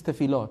person needs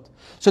tefillot.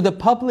 So the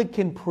public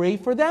can pray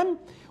for them.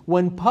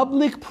 When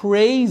public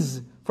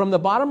prays from the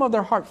bottom of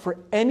their heart for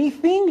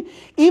anything,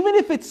 even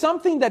if it's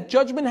something that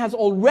judgment has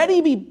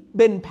already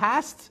been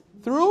passed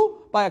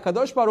through by a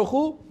Kadosh Baruch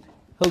Hu,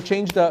 He'll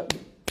change the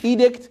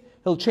edict,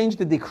 He'll change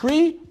the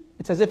decree.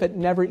 It's as if it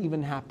never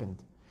even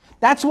happened.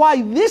 That's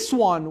why this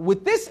one,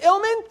 with this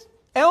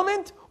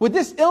ailment, with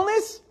this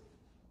illness,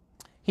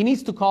 he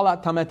needs to call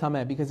out tameh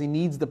tameh because he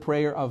needs the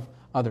prayer of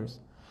others.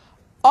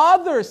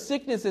 Other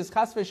sicknesses,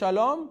 chas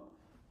v'shalom,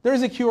 there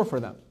is a cure for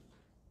them.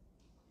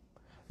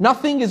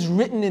 Nothing is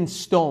written in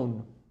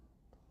stone.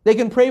 They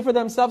can pray for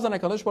themselves and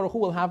HaKadosh Baruch Hu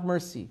will have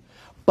mercy.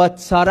 But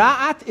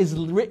tzara'at is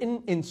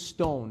written in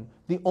stone.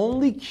 The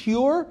only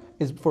cure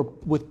is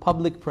with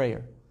public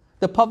prayer.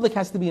 The public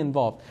has to be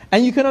involved.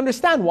 And you can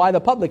understand why the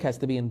public has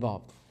to be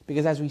involved.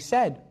 Because as we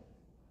said,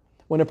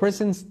 when a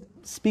person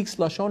speaks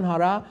Lashon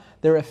Hara,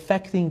 they're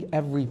affecting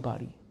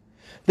everybody.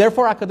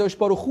 Therefore, HaKadosh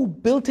Baruch Hu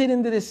built it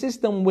into the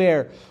system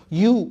where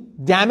you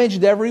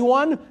damaged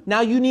everyone,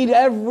 now you need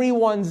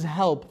everyone's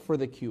help for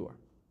the cure.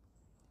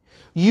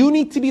 You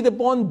need to be the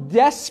one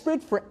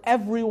desperate for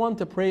everyone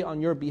to pray on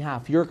your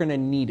behalf. You're going to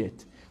need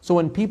it. So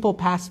when people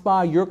pass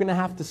by, you're going to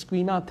have to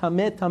scream out,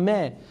 Tameh,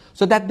 Tameh,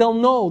 so that they'll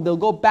know, they'll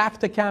go back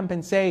to camp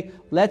and say,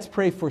 let's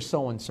pray for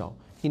so-and-so.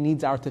 He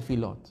needs our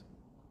tefillot.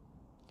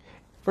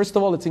 First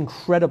of all, it's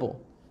incredible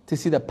to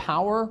see the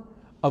power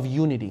of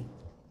unity.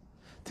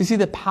 To see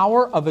the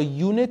power of a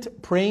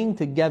unit praying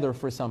together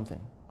for something.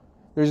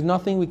 There's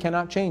nothing we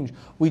cannot change.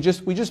 We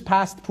just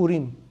passed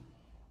Purim.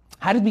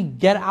 How did we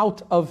get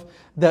out of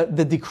the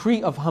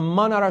decree of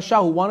Haman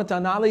HaRasha who wanted to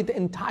annihilate the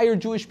entire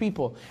Jewish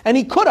people? And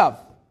he could have.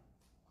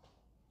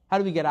 How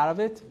did we get out of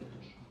it?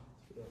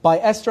 By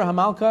Esther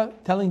Hamalka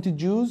telling to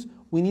Jews,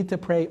 we need to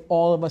pray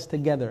all of us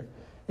together.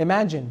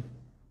 Imagine,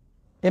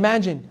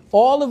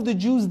 all of the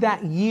Jews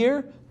that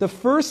year, the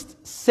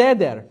first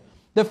Seder,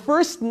 the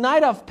first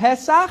night of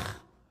Pesach,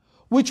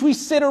 which we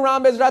sit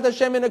around Bezrat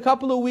Hashem in a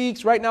couple of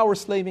weeks. Right now we're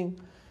slaving.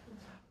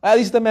 At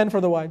least the men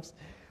for the wives.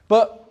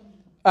 But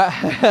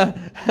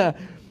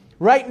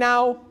right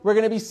now we're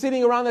going to be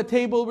sitting around the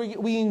table.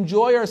 We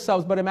enjoy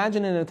ourselves. But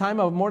imagine in the time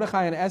of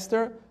Mordechai and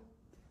Esther,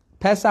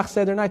 Pesach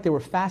Seder night, they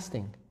were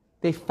fasting.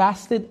 They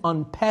fasted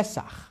on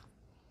Pesach.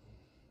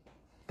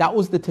 That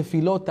was the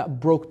tefillot that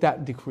broke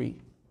that decree.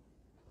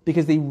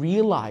 Because they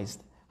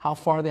realized how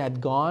far they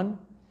had gone.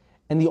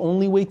 And the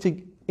only way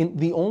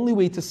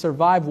to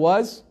survive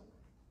was,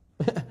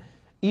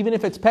 even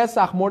if it's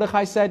Pesach,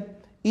 Mordechai said,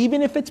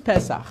 even if it's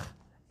Pesach,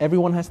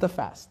 everyone has to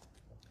fast.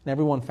 And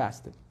everyone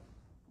fasted.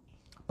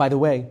 By the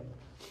way,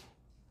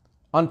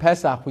 on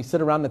Pesach, we sit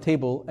around the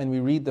table and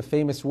we read the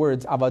famous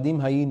words, Avadim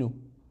Hayinu.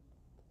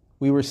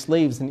 We were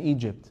slaves in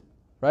Egypt,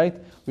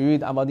 right? We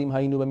read Avadim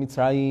Hayinu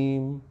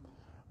b'Mitzrayim,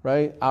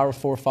 right? Our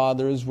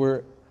forefathers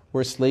were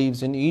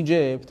slaves in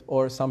Egypt.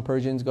 Or some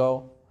Persians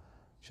go,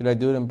 should I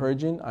do it in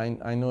Persian?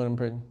 I know it in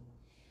Persian.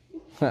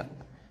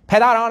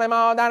 That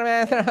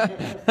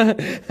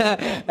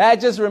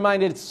just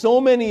reminded so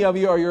many of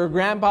you, or your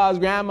grandpas,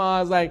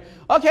 grandmas, like,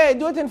 okay,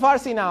 do it in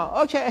Farsi now.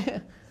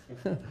 Okay,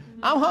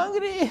 I'm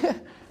hungry.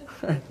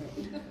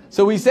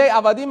 So we say,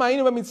 Avadim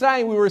Hayinu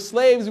b'Mitzrayim, we were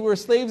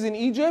slaves in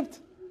Egypt.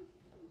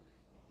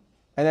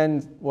 And then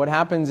what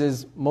happens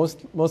is,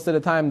 most of the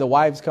time, the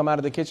wives come out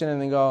of the kitchen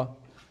and they go,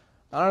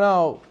 I don't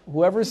know,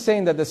 whoever's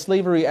saying that the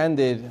slavery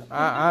ended,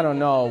 I don't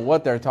know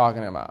what they're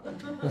talking about.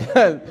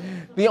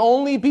 The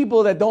only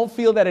people that don't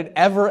feel that it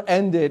ever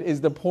ended is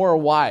the poor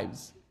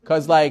wives.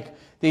 Because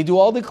they do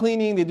all the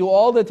cleaning, they do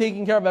all the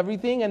taking care of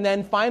everything, and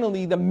then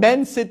finally the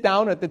men sit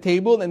down at the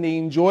table and they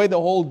enjoy the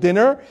whole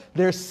dinner.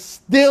 They're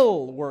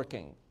still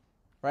working,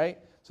 right?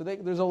 So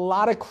there's a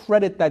lot of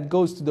credit that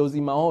goes to those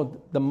imahot,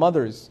 the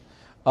mothers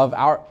of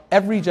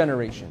every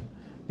generation.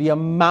 The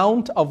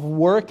amount of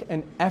work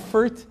and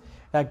effort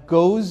that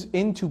goes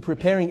into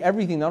preparing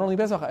everything, not only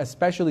Pesach,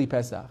 especially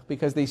Pesach,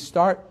 because they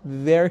start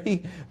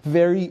very,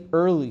 very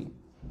early.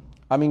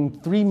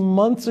 3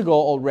 months ago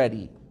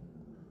already.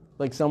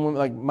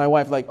 Someone, my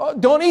wife, oh,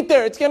 don't eat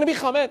there, it's going to be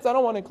chametz, I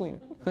don't want to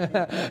clean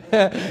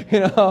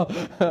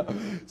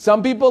it.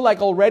 Some people,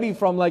 already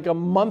from a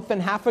month and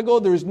a half ago,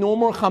 there's no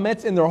more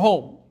chametz in their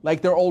home.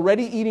 They're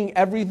already eating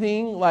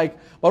everything,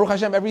 Baruch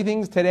Hashem,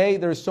 everything's today,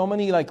 there's so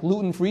many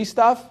gluten-free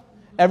stuff,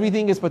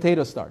 everything is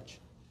potato starch.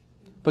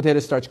 Potato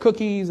starch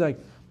cookies. I,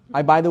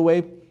 by the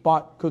way,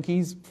 bought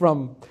cookies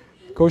from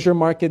Kosher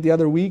Market the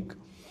other week.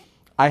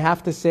 I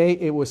have to say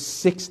it was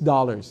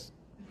 $6.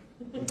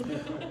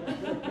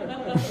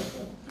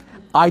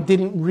 I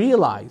didn't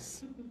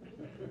realize.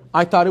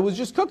 I thought it was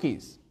just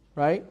cookies,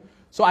 right?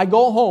 So I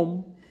go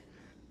home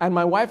and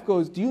my wife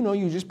goes, do you know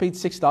you just paid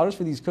 $6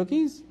 for these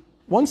cookies?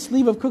 One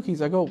sleeve of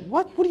cookies. I go,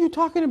 what? What are you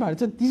talking about?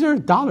 These are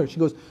 $1. She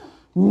goes,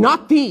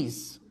 not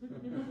these.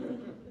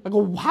 I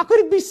go, how could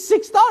it be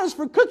 $6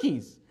 for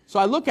cookies? So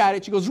I look at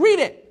it, she goes, read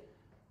it.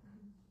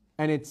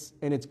 And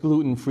it's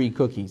gluten-free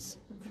cookies.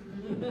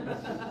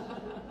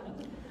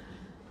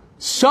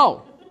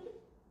 So,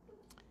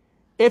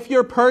 if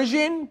you're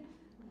Persian,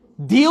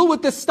 deal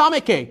with the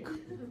stomach ache.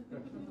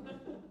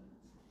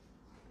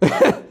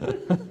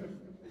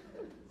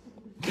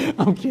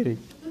 I'm kidding.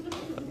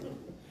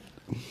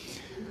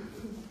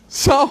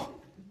 So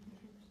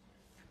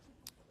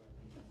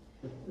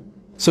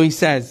he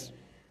says,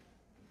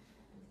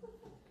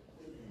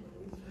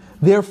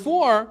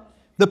 therefore,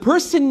 the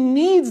person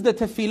needs the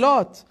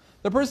tefillot.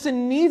 The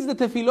person needs the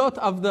tefillot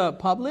of the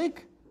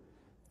public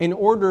in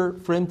order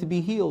for him to be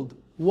healed.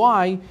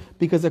 Why?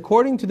 Because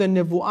according to the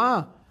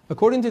Nevu'ah,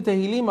 according to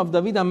Tehillim of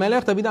David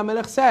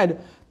HaMelech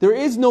said, there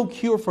is no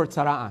cure for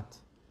tzara'at.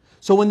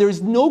 So when there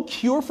is no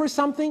cure for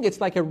something, it's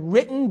like a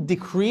written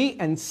decree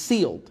and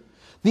sealed.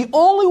 The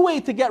only way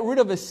to get rid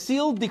of a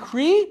sealed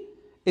decree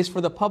is for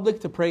the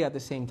public to pray at the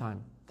same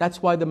time.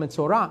 That's why the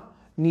Metzora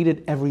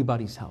needed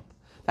everybody's help.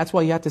 That's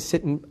why you had to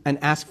sit and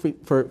ask for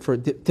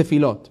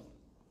tefillot.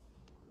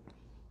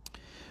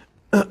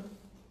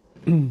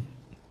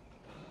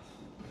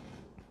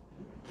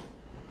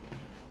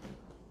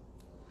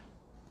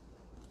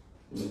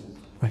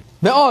 Right.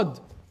 Ve'od.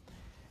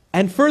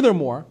 And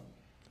furthermore,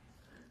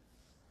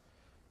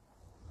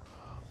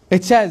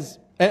 it says,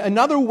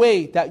 another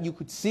way that you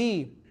could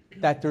see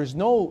that there's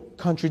no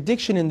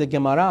contradiction in the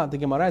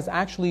Gemara is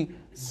actually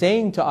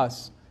saying to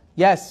us,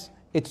 yes,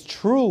 it's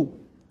true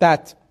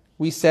that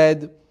we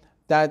said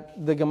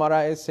that the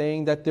Gemara is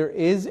saying that there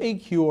is a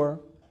cure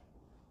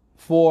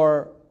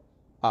for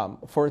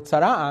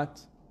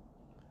tzara'at.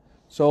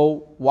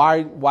 So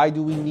why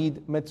do we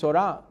need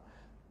Metzora?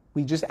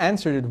 We just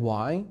answered it.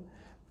 Why?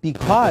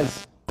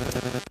 Because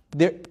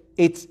there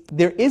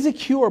is a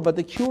cure, but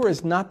the cure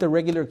is not the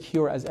regular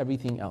cure as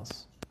everything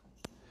else.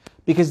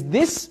 Because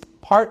this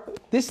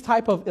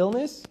type of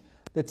illness,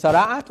 the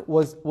tzara'at,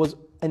 was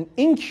an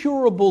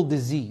incurable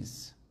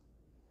disease.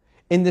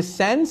 In the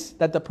sense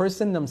that the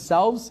person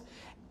themselves,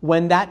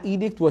 when that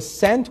edict was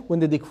sent, when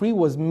the decree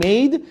was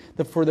made,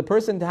 for the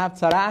person to have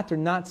tzara'at, they're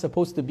not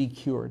supposed to be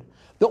cured.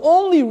 The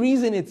only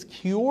reason it's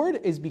cured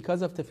is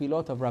because of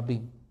tefillot of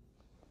Rabbim.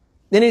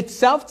 In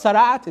itself,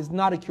 tzara'at is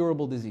not a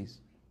curable disease.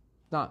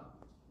 Not.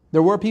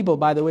 There were people,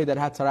 by the way, that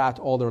had tzara'at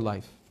all their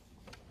life.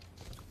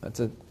 That's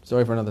a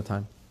story for another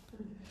time.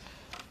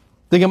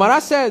 The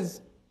Gemara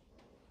says,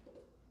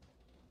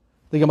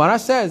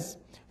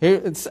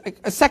 here it's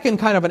a second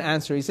kind of an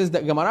answer. He says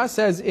that Gemara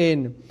says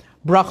in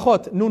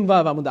Brachot Nun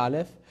Vav Amud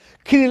Aleph,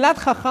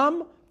 Kirilat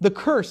Chacham, the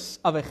curse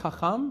of a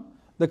Chacham,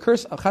 the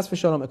curse of Chas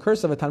v'Shalom, a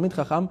curse of a Talmid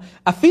Chacham,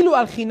 Afilu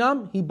al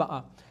Chinam hi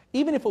ba'a.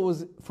 Even if it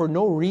was for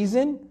no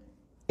reason,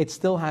 it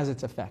still has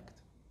its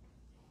effect.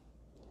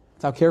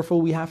 That's how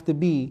careful we have to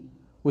be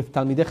with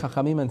Talmidei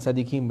Chachamim and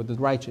Tzadikim, with the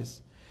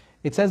righteous.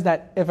 It says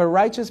that if a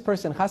righteous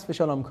person, Chas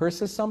v'Shalom,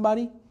 curses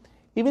somebody,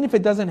 even if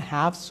it doesn't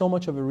have so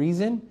much of a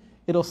reason,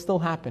 it'll still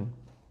happen.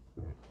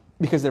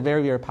 Because they're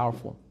very, very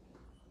powerful.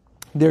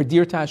 They're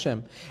dear to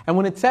Hashem. And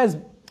when it says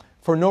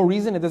for no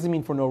reason, it doesn't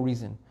mean for no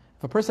reason.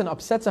 If a person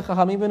upsets a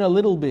Chacham even a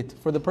little bit,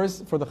 for the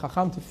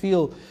Chacham to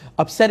feel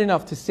upset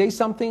enough to say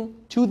something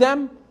to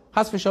them,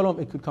 Chas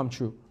v'Shalom, it could come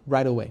true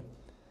right away.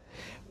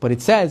 But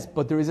it says,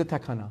 but there is a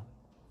takana.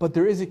 But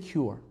there is a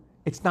cure.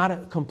 It's not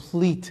a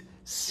complete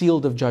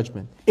sealed of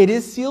judgment. It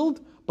is sealed,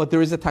 but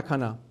there is a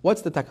takana.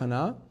 What's the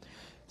takana? It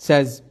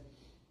says,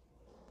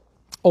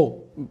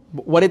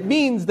 what it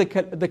means, the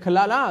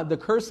kalala, the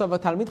curse of a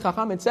Talmid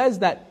Chacham, it says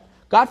that,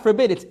 God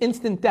forbid, it's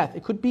instant death.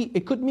 It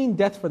could mean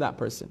death for that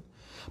person.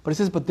 But it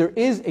says, but there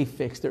is a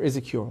fix, there is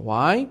a cure.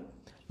 Why?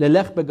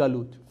 Lelech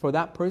begalut, for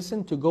that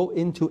person to go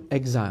into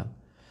exile.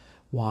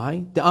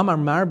 Why? The Amar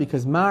Mar,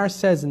 because Mar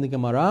says in the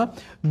Gemara,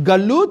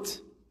 Galut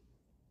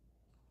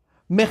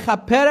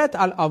mechaperet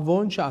al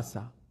avon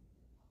sha'asa.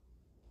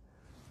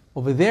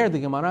 Over there, the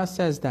Gemara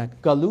says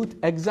that Galut,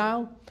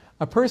 exile,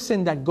 a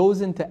person that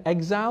goes into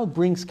exile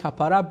brings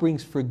kapara,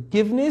 brings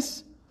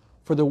forgiveness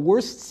for the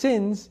worst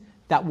sins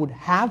that would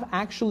have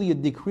actually a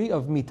decree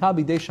of mita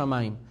bidei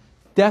shamayim,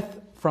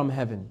 death from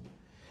heaven.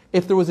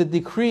 If there was a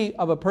decree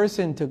of a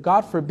person to,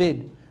 God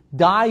forbid,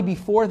 die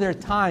before their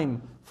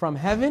time from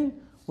heaven,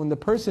 when the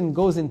person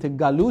goes into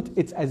galut,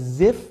 it's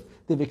as if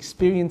they've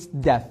experienced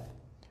death.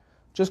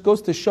 Just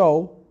goes to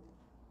show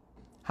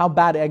how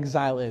bad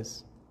exile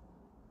is.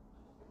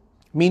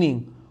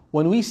 Meaning,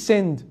 when we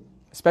sinned,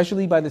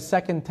 especially by the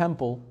second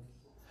temple,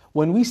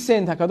 when we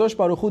sinned, HaKadosh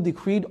Baruch Hu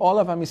decreed all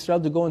of Am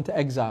Yisrael to go into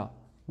exile.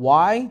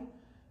 Why?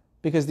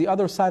 Because the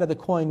other side of the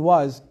coin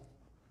was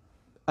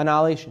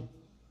annihilation.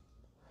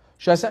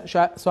 So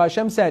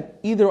Hashem said,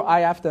 either I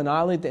have to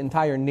annihilate the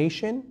entire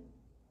nation,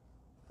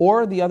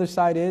 or the other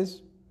side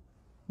is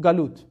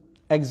galut,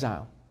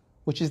 exile,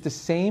 which is the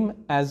same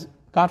as,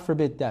 God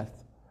forbid, death.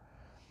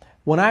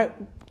 When I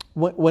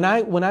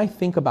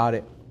think about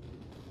it,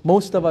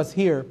 most of us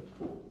here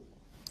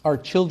are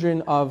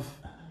children of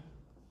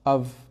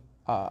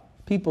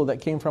people that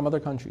came from other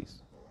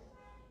countries,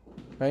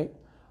 right?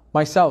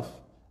 Myself,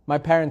 My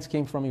parents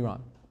came from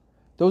Iran.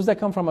 Those that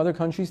come from other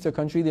countries to a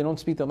country they don't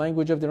speak the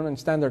language of, they don't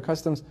understand their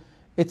customs,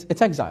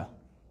 it's exile.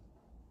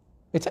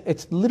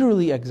 It's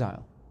literally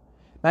exile.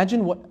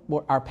 Imagine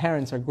what our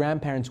parents, our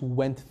grandparents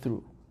went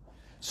through.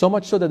 So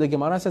much so that the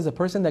Gemara says a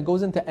person that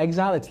goes into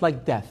exile, it's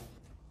like death.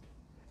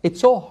 It's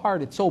so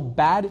hard, it's so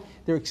bad,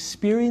 they're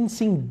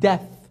experiencing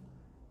death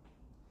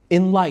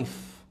in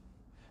life.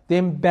 The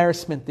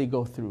embarrassment they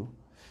go through.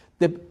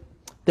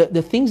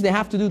 The things they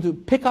have to do to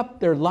pick up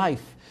their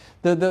life.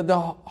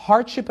 The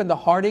hardship and the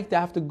heartache they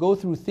have to go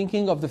through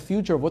thinking of the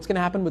future, of what's going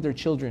to happen with their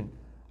children.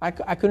 I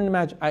couldn't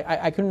imagine.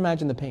 I couldn't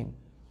imagine the pain.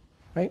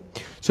 Right?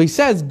 So he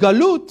says,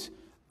 Galut,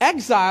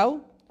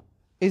 exile,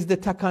 is the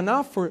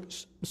takana for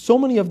so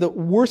many of the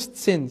worst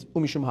sins.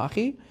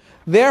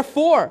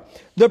 Therefore,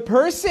 the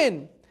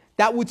person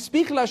that would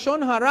speak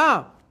Lashon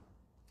Hara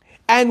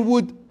and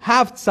would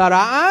have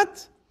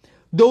tzara'at,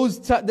 the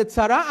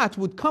tzara'at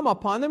would come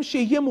upon them,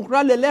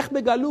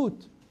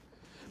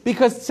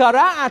 because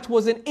tzara'at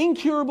was an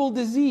incurable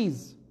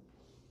disease.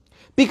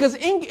 Because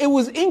it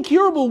was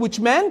incurable,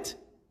 which meant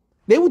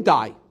they would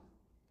die.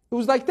 It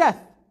was like death.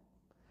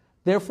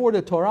 Therefore,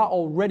 the Torah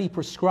already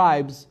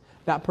prescribes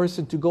that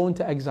person to go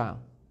into exile,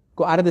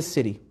 go out of the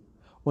city.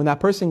 When that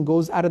person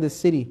goes out of the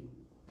city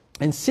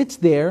and sits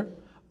there,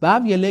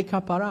 that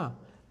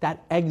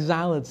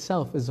exile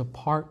itself is a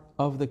part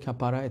of the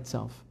kapara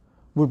itself,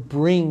 would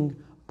bring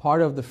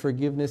part of the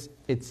forgiveness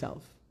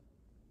itself.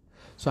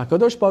 So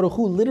HaKadosh Baruch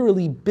Hu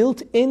literally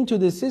built into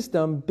the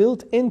system,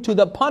 built into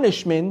the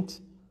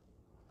punishment,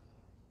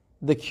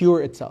 the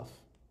cure itself.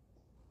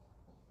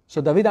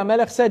 So David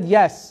HaMelech said,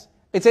 yes,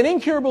 it's an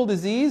incurable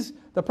disease.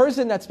 The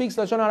person that speaks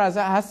Lashon Hara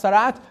has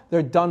sarat,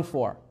 they're done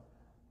for.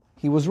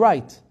 He was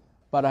right.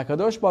 But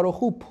HaKadosh Baruch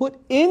Hu put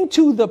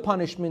into the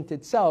punishment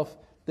itself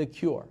the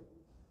cure.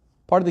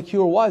 Part of the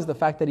cure was the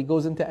fact that he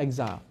goes into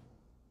exile.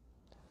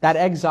 That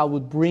exile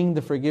would bring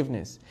the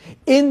forgiveness.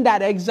 In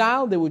that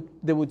exile, they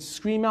would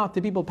scream out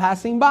to people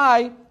passing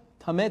by,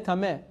 Tameh,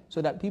 Tameh,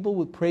 so that people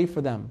would pray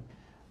for them.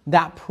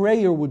 That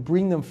prayer would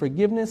bring them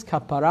forgiveness,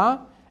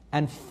 kapara,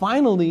 and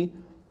finally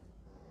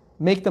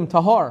make them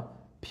tahor,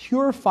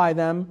 purify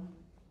them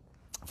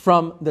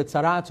from the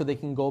tzarat so they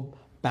can go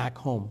back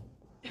home.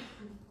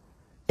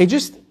 In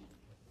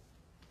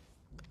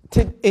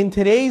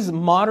today's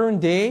modern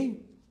day,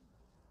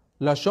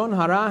 Lashon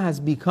Hara has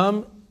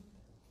become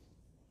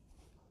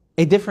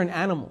a different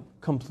animal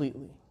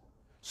completely.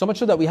 So much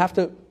so that we have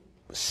to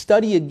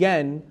study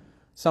again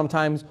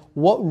sometimes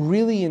what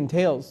really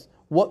entails,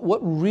 what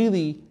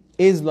really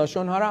is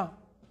Lashon Hara.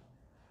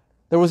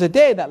 There was a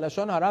day that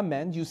Lashon Hara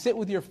meant you sit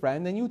with your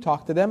friend and you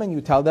talk to them and you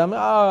tell them,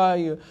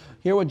 you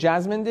hear what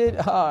Jasmine did?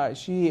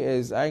 She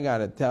is, I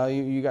gotta tell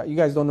you, you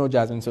guys don't know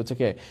Jasmine, so it's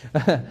okay.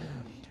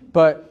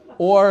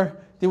 Or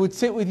they would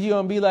sit with you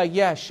and be like,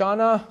 yeah,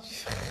 Shana,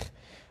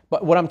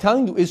 but what I'm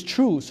telling you is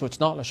true, so it's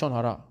not Lashon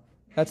Hara.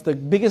 That's the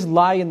biggest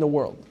lie in the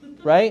world,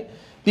 right?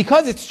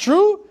 Because it's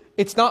true,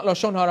 it's not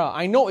Lashon Hara.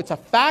 I know it's a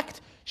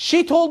fact.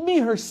 She told me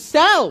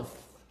herself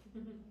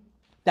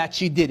that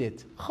she did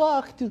it.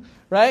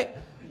 Right?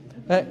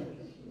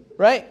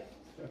 Right?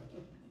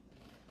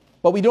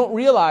 But we don't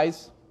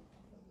realize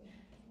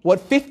what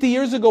 50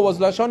 years ago was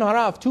Lashon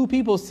Hara of two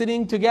people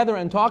sitting together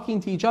and talking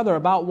to each other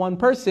about one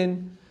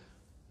person.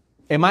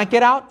 It might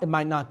get out, it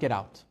might not get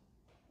out.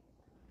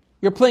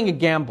 You're playing a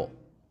gamble.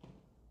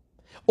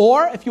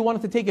 Or if you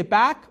wanted to take it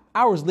back,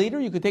 hours later,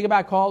 you could take it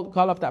back, call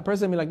up that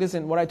person and be like,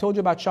 listen, what I told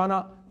you about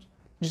Shana,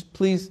 just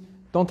please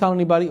don't tell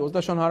anybody. It was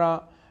Lashon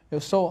Hara. It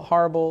was so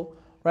horrible,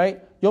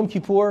 right? Yom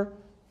Kippur,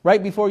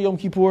 right before Yom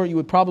Kippur, you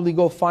would probably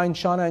go find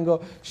Shana and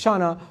go,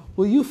 Shana,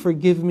 will you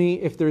forgive me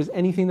if there's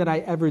anything that I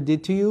ever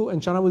did to you?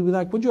 And Shana would be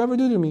like, what'd you ever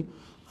do to me?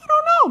 I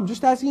don't know. I'm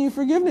just asking you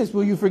forgiveness.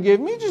 Will you forgive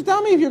me? Just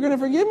tell me if you're going to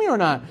forgive me or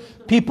not.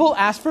 People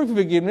ask for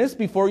forgiveness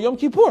before Yom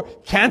Kippur.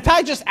 Can't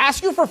I just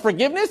ask you for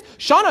forgiveness?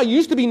 Shana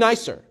used to be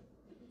nicer.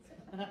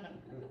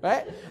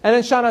 Right? And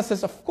then Shana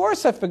says, of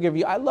course I forgive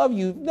you. I love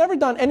you. You've never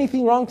done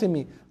anything wrong to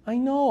me. I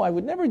know. I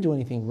would never do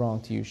anything wrong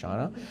to you,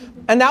 Shana.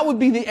 And that would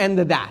be the end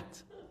of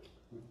that.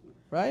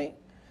 Right?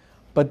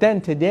 But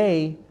then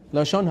today,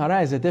 Lashon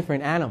Hara is a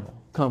different animal.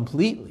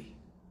 Completely.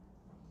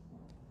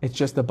 It's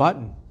just a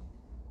button.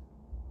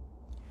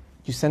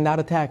 You send out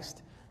a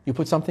text. You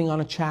put something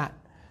on a chat.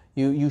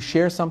 You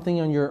share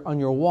something on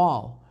your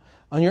wall,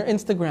 on your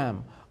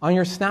Instagram, on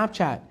your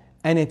Snapchat,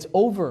 and it's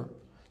over.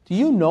 Do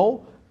you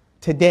know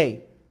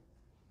today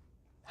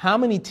how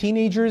many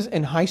teenagers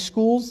in high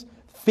schools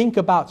think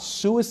about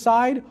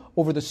suicide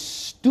over the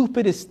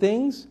stupidest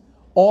things,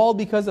 all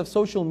because of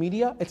social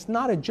media? It's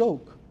not a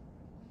joke.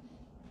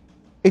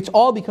 It's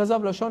all because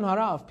of Lashon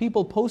Hara, of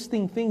people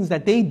posting things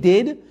that they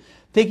did,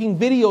 taking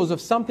videos of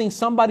something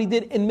somebody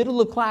did in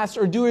middle of class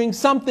or doing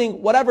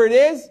something, whatever it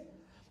is,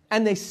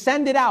 and they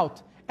send it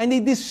out and they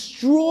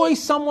destroy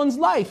someone's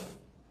life.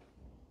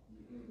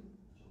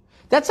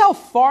 That's how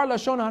far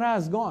Lashon Hara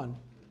has gone.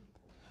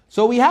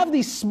 So we have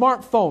these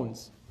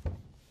smartphones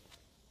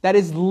that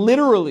is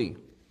literally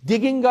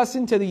digging us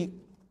into the,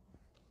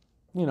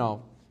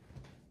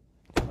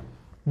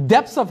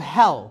 depths of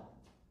hell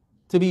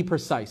to be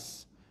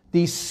precise.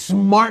 These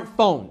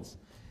smartphones.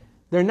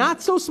 They're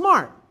not so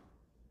smart.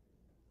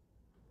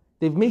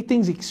 They've made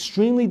things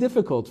extremely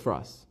difficult for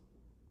us.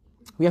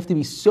 We have to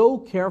be so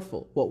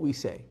careful what we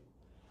say.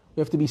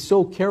 We have to be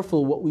so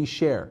careful what we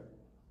share.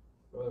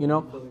 You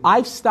know,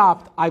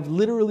 I've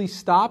literally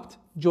stopped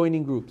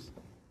joining groups.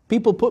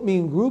 People put me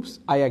in groups,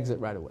 I exit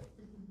right away.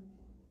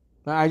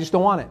 I just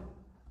don't want it.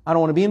 I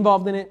don't want to be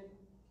involved in it.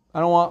 I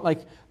don't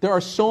want, there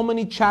are so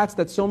many chats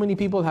that so many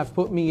people have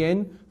put me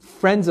in,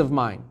 friends of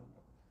mine.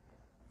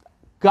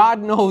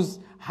 God knows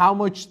how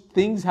much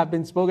things have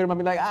been spoken about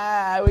me,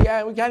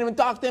 we can't even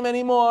talk to him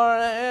anymore.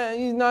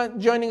 He's not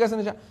joining us in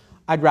the chat.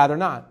 I'd rather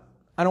not.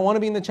 I don't want to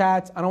be in the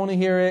chats. I don't want to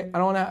hear it. I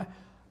don't want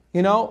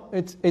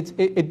to,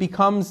 it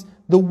becomes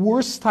the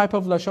worst type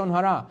of Lashon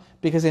Hara.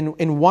 Because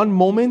in one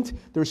moment,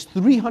 there's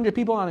 300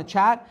 people on a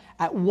chat.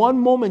 At one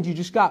moment, you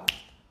just got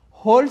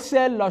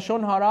wholesale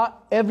Lashon Hara,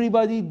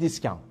 everybody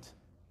discount.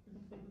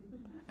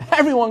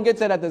 Everyone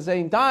gets it at the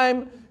same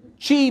time,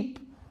 cheap.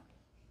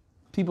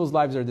 People's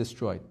lives are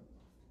destroyed.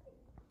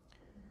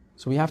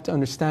 So we have to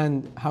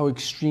understand how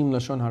extreme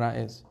Lashon Hara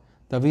is.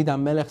 David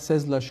HaMelech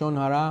says Lashon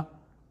Hara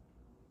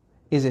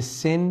is a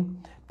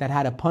sin that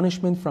had a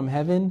punishment from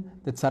heaven,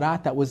 the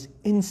tzara'at, that was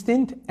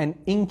instant and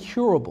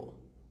incurable.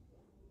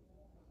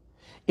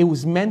 It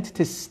was meant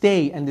to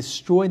stay and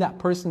destroy that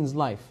person's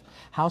life.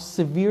 How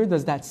severe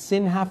does that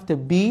sin have to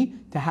be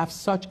to have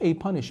such a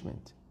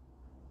punishment?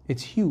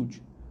 It's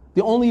huge.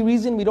 The only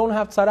reason we don't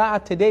have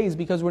tzara'at today is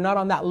because we're not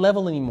on that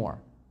level anymore.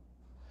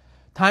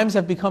 Times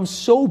have become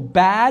so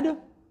bad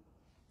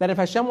that if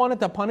Hashem wanted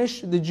to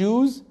punish the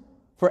Jews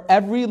for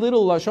every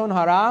little Lashon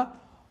Hara,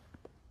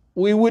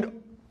 we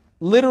would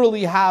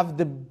literally have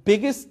the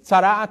biggest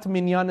tzara'at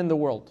minyan in the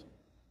world.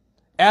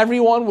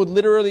 Everyone would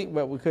literally,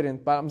 well, we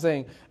couldn't, but I'm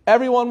saying,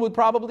 everyone would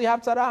probably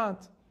have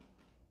tzara'at.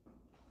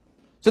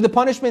 So the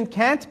punishment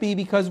can't be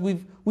because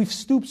we've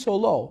stooped so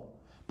low.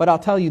 But I'll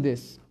tell you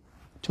this,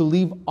 to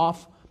leave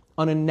off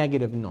on a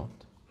negative note.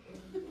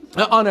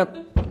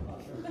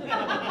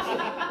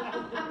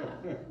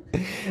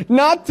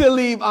 Not to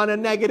leave on a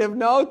negative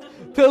note,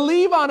 to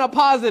leave on a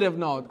positive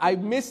note. I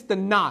missed the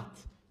not.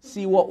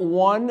 See what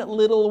one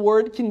little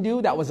word can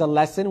do? That was a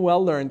lesson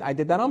well learned. I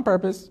did that on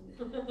purpose.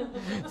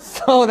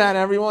 So that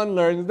everyone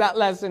learns that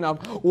lesson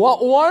of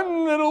what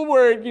one little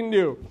word can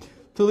do.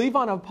 To leave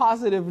on a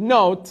positive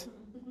note,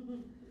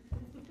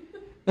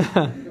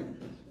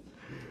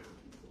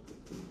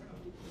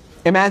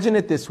 imagine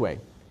it this way.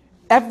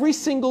 Every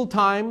single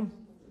time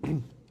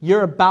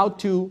you're about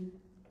to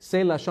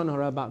say Lashon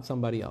Hara about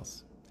somebody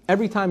else.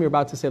 Every time you're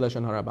about to say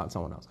Lashon Hara about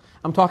someone else.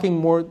 I'm talking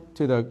more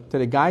to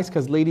the guys,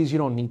 because ladies, you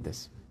don't need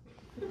this.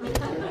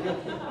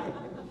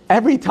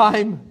 Every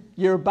time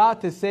you're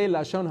about to say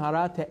Lashon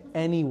Hara to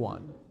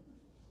anyone,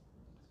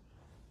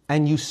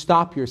 and you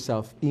stop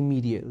yourself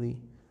immediately,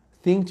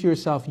 think to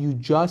yourself, you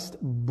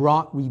just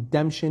brought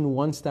redemption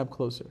one step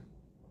closer.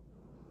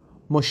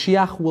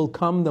 Moshiach will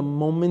come the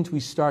moment we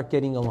start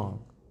getting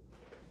along.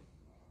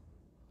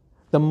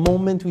 The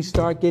moment we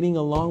start getting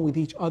along with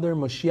each other,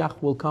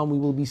 Moshiach will come, we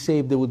will be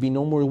saved. There will be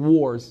no more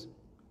wars,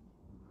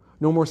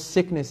 no more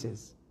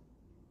sicknesses.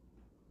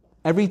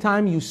 Every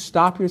time you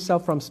stop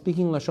yourself from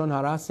speaking Lashon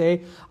Hara,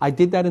 say, I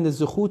did that in the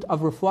zechut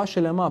of Refuah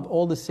Shelema, of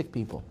all the sick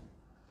people.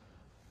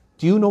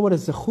 Do you know what a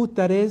zechut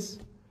that is?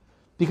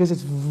 Because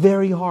it's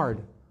very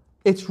hard.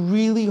 It's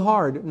really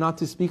hard not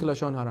to speak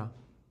Lashon Hara.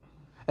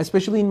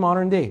 Especially in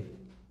modern day.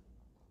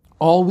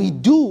 All we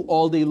do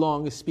all day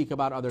long is speak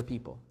about other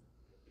people.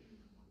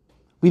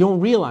 We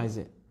don't realize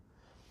it.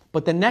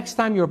 But the next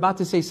time you're about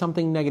to say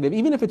something negative,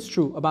 even if it's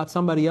true about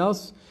somebody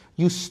else,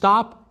 you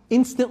stop,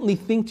 instantly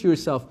think to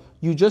yourself,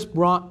 you just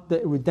brought the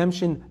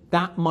redemption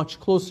that much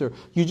closer.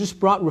 You just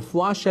brought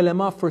refuah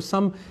shelema for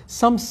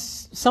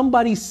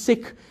somebody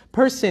sick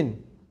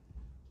person.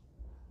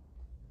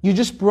 You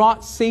just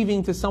brought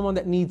saving to someone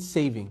that needs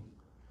saving.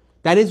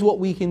 That is what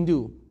we can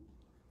do.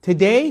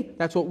 Today,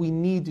 that's what we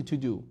need to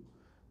do.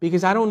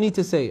 Because I don't need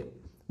to say it.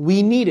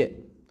 We need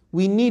it.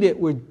 We need it.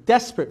 We're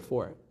desperate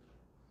for it.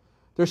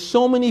 There's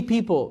so many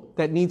people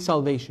that need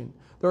salvation.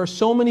 There are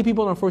so many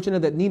people,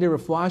 unfortunately, that need a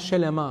refuah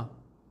shelema.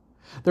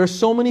 There are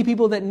so many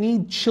people that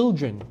need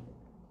children.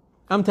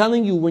 I'm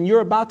telling you, when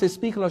you're about to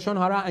speak Lashon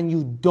Hara and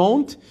you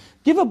don't,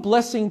 give a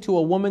blessing to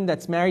a woman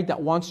that's married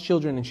that wants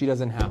children and she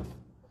doesn't have.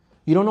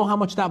 You don't know how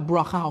much that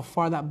bracha, how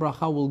far that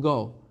bracha will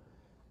go.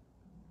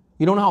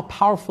 You don't know how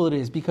powerful it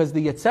is, because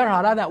the Yetzer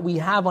Hara that we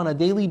have on a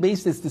daily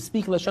basis to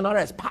speak Lashon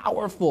Hara is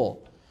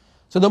powerful.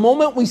 So the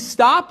moment we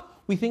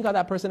stop, we think of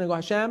that person and go,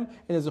 Hashem,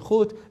 it is a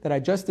zechut that I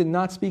just did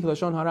not speak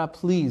Lashon Hara,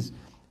 please.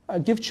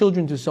 Give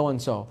children to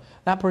so-and-so.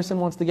 That person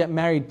wants to get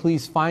married,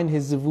 please find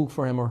his zivug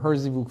for him or her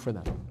zivug for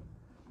them.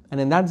 And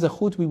in that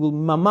zechut, we will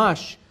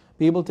mamash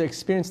be able to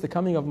experience the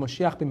coming of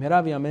Moshiach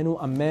b'mehera v'yamenu.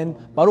 Amen.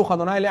 Baruch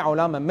Adonai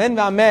le'olam. Amen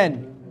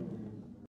v'amen.